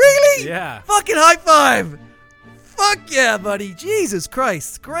awesome! Really? Yeah. Fucking high five! Fuck yeah, buddy. Jesus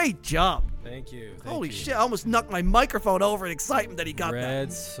Christ. Great job. Thank you. Holy shit, I almost knocked my microphone over in excitement that he got that. Red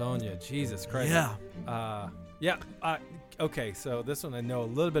Sonja. Jesus Christ. Yeah. Okay, so this one I know a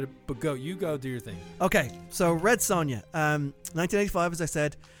little bit, but you go do your thing. Okay, so Red Sonja. 1985, as I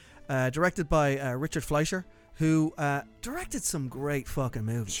said. directed by Richard Fleischer, who directed some great fucking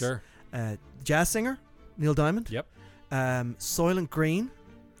movies. Sure. Jazz Singer, Neil Diamond. Yep. Soylent Green.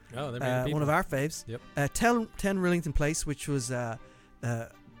 Oh, they made one of our faves. Yep. 10 Rillington Place, which was a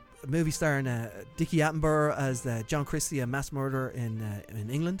movie starring Dickie Attenborough as John Christie, a mass murderer in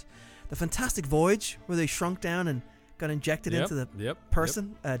England. The Fantastic Voyage, where they shrunk down and got injected into the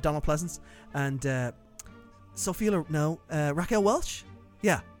person, Donald Pleasance, and Raquel Welch.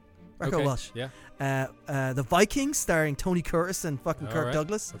 Yeah, Raquel Welch. Yeah. The Vikings, starring Tony Curtis and fucking Kirk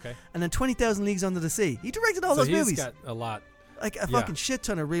Douglas. Okay. And then 20,000 Leagues Under the Sea. He directed all those movies. He's got a lot. Like a fucking shit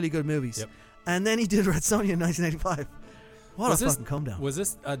ton of really good movies. Yep. And then he did Red Sonja in 1985. What a fucking come down. Was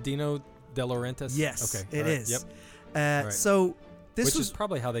this Dino De Laurentiis? Yes, okay. it is. Yep. Right. So this was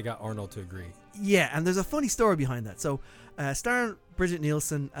probably how they got Arnold to agree. Yeah, and there's a funny story behind that. So starring Bridget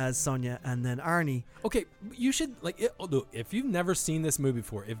Nielsen as Sonja, and then Arnie. Okay, you should look, if you've never seen this movie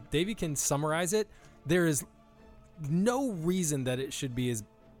before, if Davey can summarize it, there is no reason that it should be as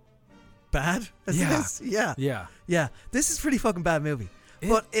bad as it is. Yeah. This is a pretty fucking bad movie.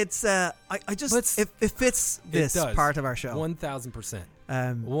 But it's it fits this part of our show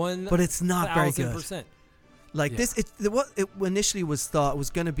 1,000%. But it's not very good. 1,000%. Like this, what it initially was thought was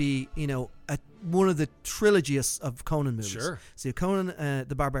going to be, one of the trilogy of Conan movies. Sure. So Conan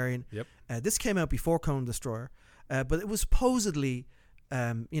the Barbarian. Yep. This came out before Conan the Destroyer, but it was supposedly,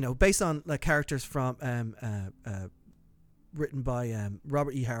 based on characters from written by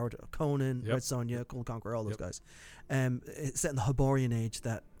Robert E. Howard, Conan, Red Sonja, Conan Conqueror, all those guys. It's set in the Hyborian Age,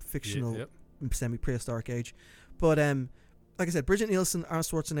 that fictional semi-prehistoric age. But like I said, Bridget Nielsen, Arnold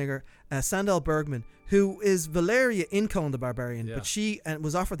Schwarzenegger, Sandal Bergman, who is Valeria in Conan the Barbarian, but she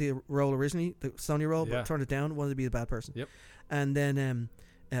was offered the role originally, the Sonja role, but turned it down, wanted to be a bad person. Yep. And then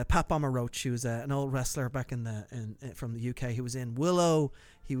Pat Bomber Roach, who was an old wrestler back from the UK. He was in Willow.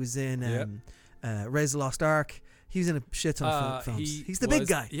 He was in Raise the Lost Ark. He was in a shit ton of films. He's the big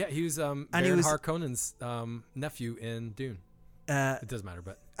guy. Yeah, he was Baron Harkonnen's nephew in Dune. It doesn't matter,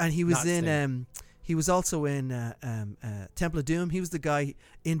 but and he was in. He was also in Temple of Doom. He was the guy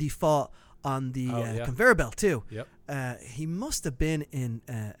Indy fought on the conveyor belt too. Yep. He must have been in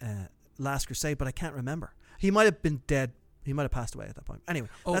Last Crusade, but I can't remember. He might have been dead. He might have passed away at that point. Anyway,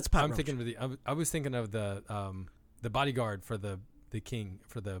 that's Pat Roach. I was thinking of the bodyguard for the king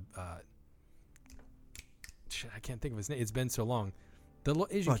for the. I can't think of his name. It's been so long. The little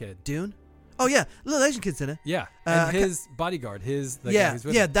Asian kid. Dune? Oh yeah, little Asian kid's in it. Yeah, and his bodyguard, guy who's with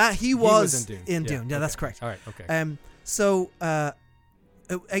him. That he was in Dune. Yeah, that's correct. All right, okay. So, $18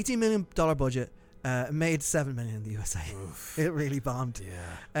 million budget, made $7 million in the USA. Oof. It really bombed.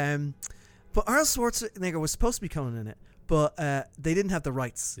 Yeah. But Arnold Schwarzenegger was supposed to be Conan in it, but they didn't have the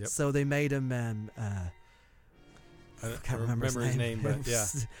rights, so they made him. I can't remember his name, but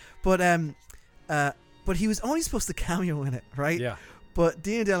yeah. But he was only supposed to cameo in it, right? Yeah. But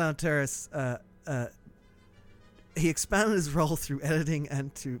Dino De Laurentiis, he expanded his role through editing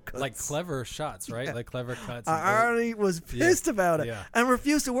and to cuts. Like clever shots, right? Yeah. Like clever cuts. Arnie was pissed about it and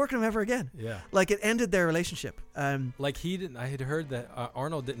refused to work with him ever again. Yeah. Like it ended their relationship. Like he didn't. I had heard that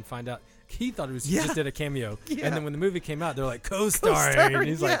Arnold didn't find out. He thought it was just did a cameo, and then when the movie came out, they're like co-starring. And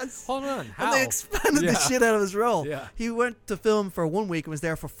he's like, "Hold on, how?" And they expanded the shit out of his role. Yeah. He went to film for 1 week and was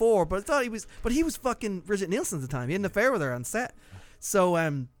there for 4, but I thought he was fucking Bridget Nielsen at the time. He had an affair with her on set. So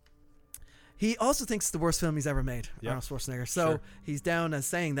he also thinks it's the worst film he's ever made, Arnold Schwarzenegger. So he's down as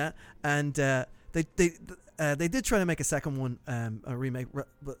saying that, and they did try to make a second one, a remake, but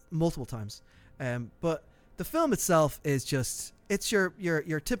multiple times. But the film itself is just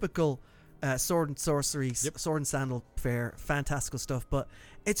your typical sword and sorcery, sword and sandal fare, fantastical stuff, but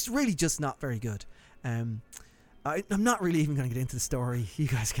it's really just not very good. I'm not really even going to get into the story. You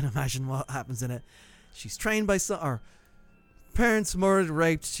guys can imagine what happens in it. She's trained by her parents murdered,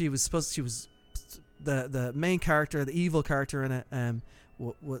 raped. She was the main character, the evil character in it.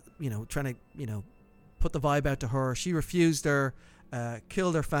 Trying to put the vibe out to her. She refused her.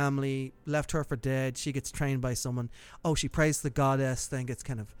 Killed her family, left her for dead. She gets trained by someone. Oh, she prays to the goddess, then gets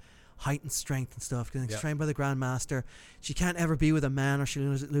kind of heightened strength and stuff. Gets trained by the Grandmaster. She can't ever be with a man or she'll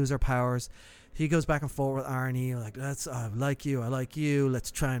lose her powers. He goes back and forth with Arnie, like, I like you.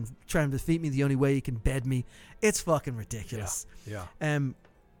 Let's try and defeat me the only way you can bed me. It's fucking ridiculous. Yeah.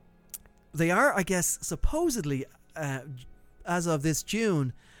 They are, I guess, supposedly, as of this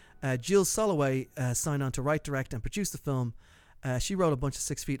June, Jill Soloway signed on to write, direct, and produce the film. She wrote a bunch of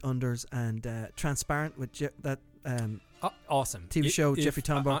 6 Feet Unders and Transparent with awesome TV show. Jeffrey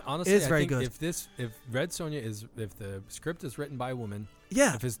Tambor. Honestly, is very good. If Red Sonja if the script is written by a woman,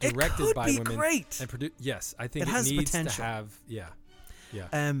 if it's directed by women, great. and produced, yes, I think it has needs potential. to have,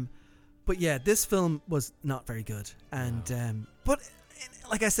 But yeah, this film was not very good, and but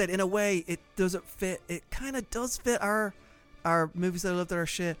like I said, in a way, it doesn't fit. It kind of does fit our movies that I love that are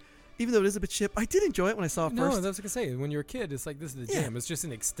shit. Even though it is a bit shit, I did enjoy it when I saw it No, first. that's what I say. When you're a kid, it's like, this is the jam. It's just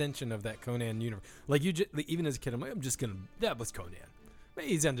an extension of that Conan universe. Like, even as a kid, I'm like, that was Conan.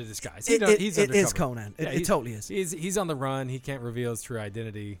 He's under disguise. He's it is undercover. Conan. Yeah, It totally is. He's on the run. He can't reveal his true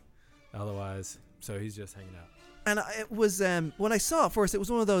identity otherwise, so he's just hanging out. And it was when I saw it first, it was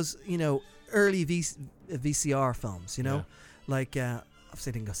one of those early VCR films. Like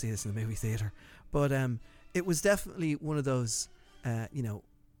obviously I didn't go see this in the movie theater, but it was definitely one of those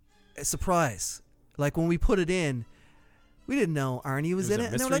a surprise. Like when we put it in, we didn't know Arnie was in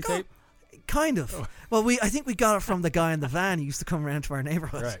it, and they were like, tape? "Oh, kind of." Oh. Well, I think we got it from the guy in the van who used to come around to our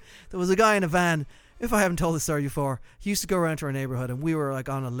neighborhood. Right. There was a guy in a van. If I haven't told this story before, he used to go around to our neighborhood, and we were like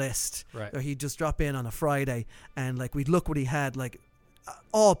on a list. Right. Or he'd just drop in on a Friday, and like we'd look what he had, like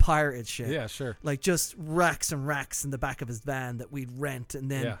all pirated shit. Yeah, sure. Like just racks and racks in the back of his van that we'd rent,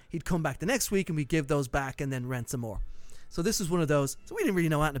 and then he'd come back the next week, and we'd give those back, and then rent some more. So this was one of those. So we didn't really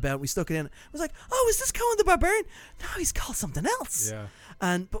know anything about it. We stuck it in. It was like, oh, is this Conan the Barbarian? No, he's called something else. Yeah.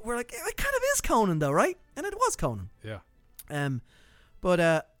 But we're like, it kind of is Conan though, right? And it was Conan. Yeah.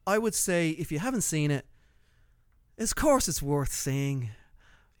 But I would say if you haven't seen it, of course it's worth seeing.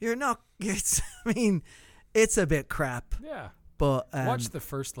 You're not. It's a bit crap. Yeah. But watch the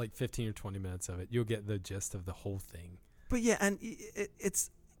first 15 or 20 minutes of it. You'll get the gist of the whole thing. But yeah, and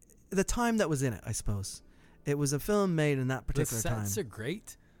it's the time that was in it, I suppose. It was a film made in that particular time. The sets are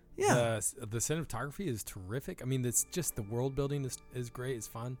great. Yeah. The cinematography is terrific. I mean, it's just the world building is great. It's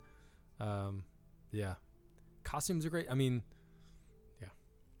fun. Yeah. Costumes are great. I mean, yeah.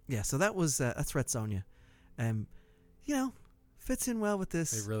 Yeah, so that's Red Sonja. Fits in well with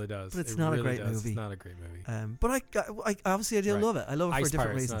this. It really does. But it's not a great movie. It's not a great movie. But I obviously I do love it. I love it for different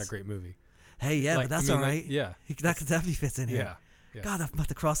Pirates, reasons. Not a great movie. Hey, yeah, but that's all right. Yeah. That definitely fits in here. Yeah. God, I'm about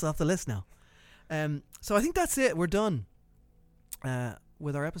to cross off the list now. So I think that's it. We're done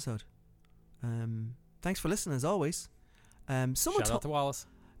with our episode. Thanks for listening as always. Shout out to Wallace.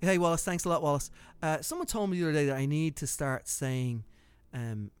 Hey Wallace, thanks a lot, Wallace. Someone told me the other day that I need to start saying,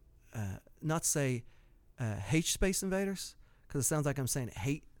 not say H Space Invaders, because it sounds like I'm saying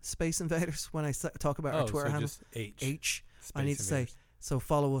hate Space Invaders when I talk about our Twitter handle. Just H. I need to say, so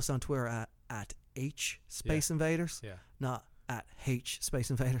follow us on Twitter at H Space Invaders, not at H Space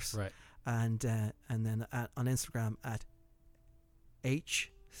Invaders. Right. And then on Instagram at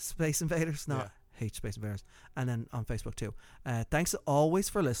H Space Invaders, not H Space Invaders, and then on Facebook too. Thanks always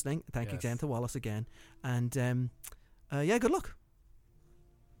for listening. Thank you again to Wallace again, and good luck.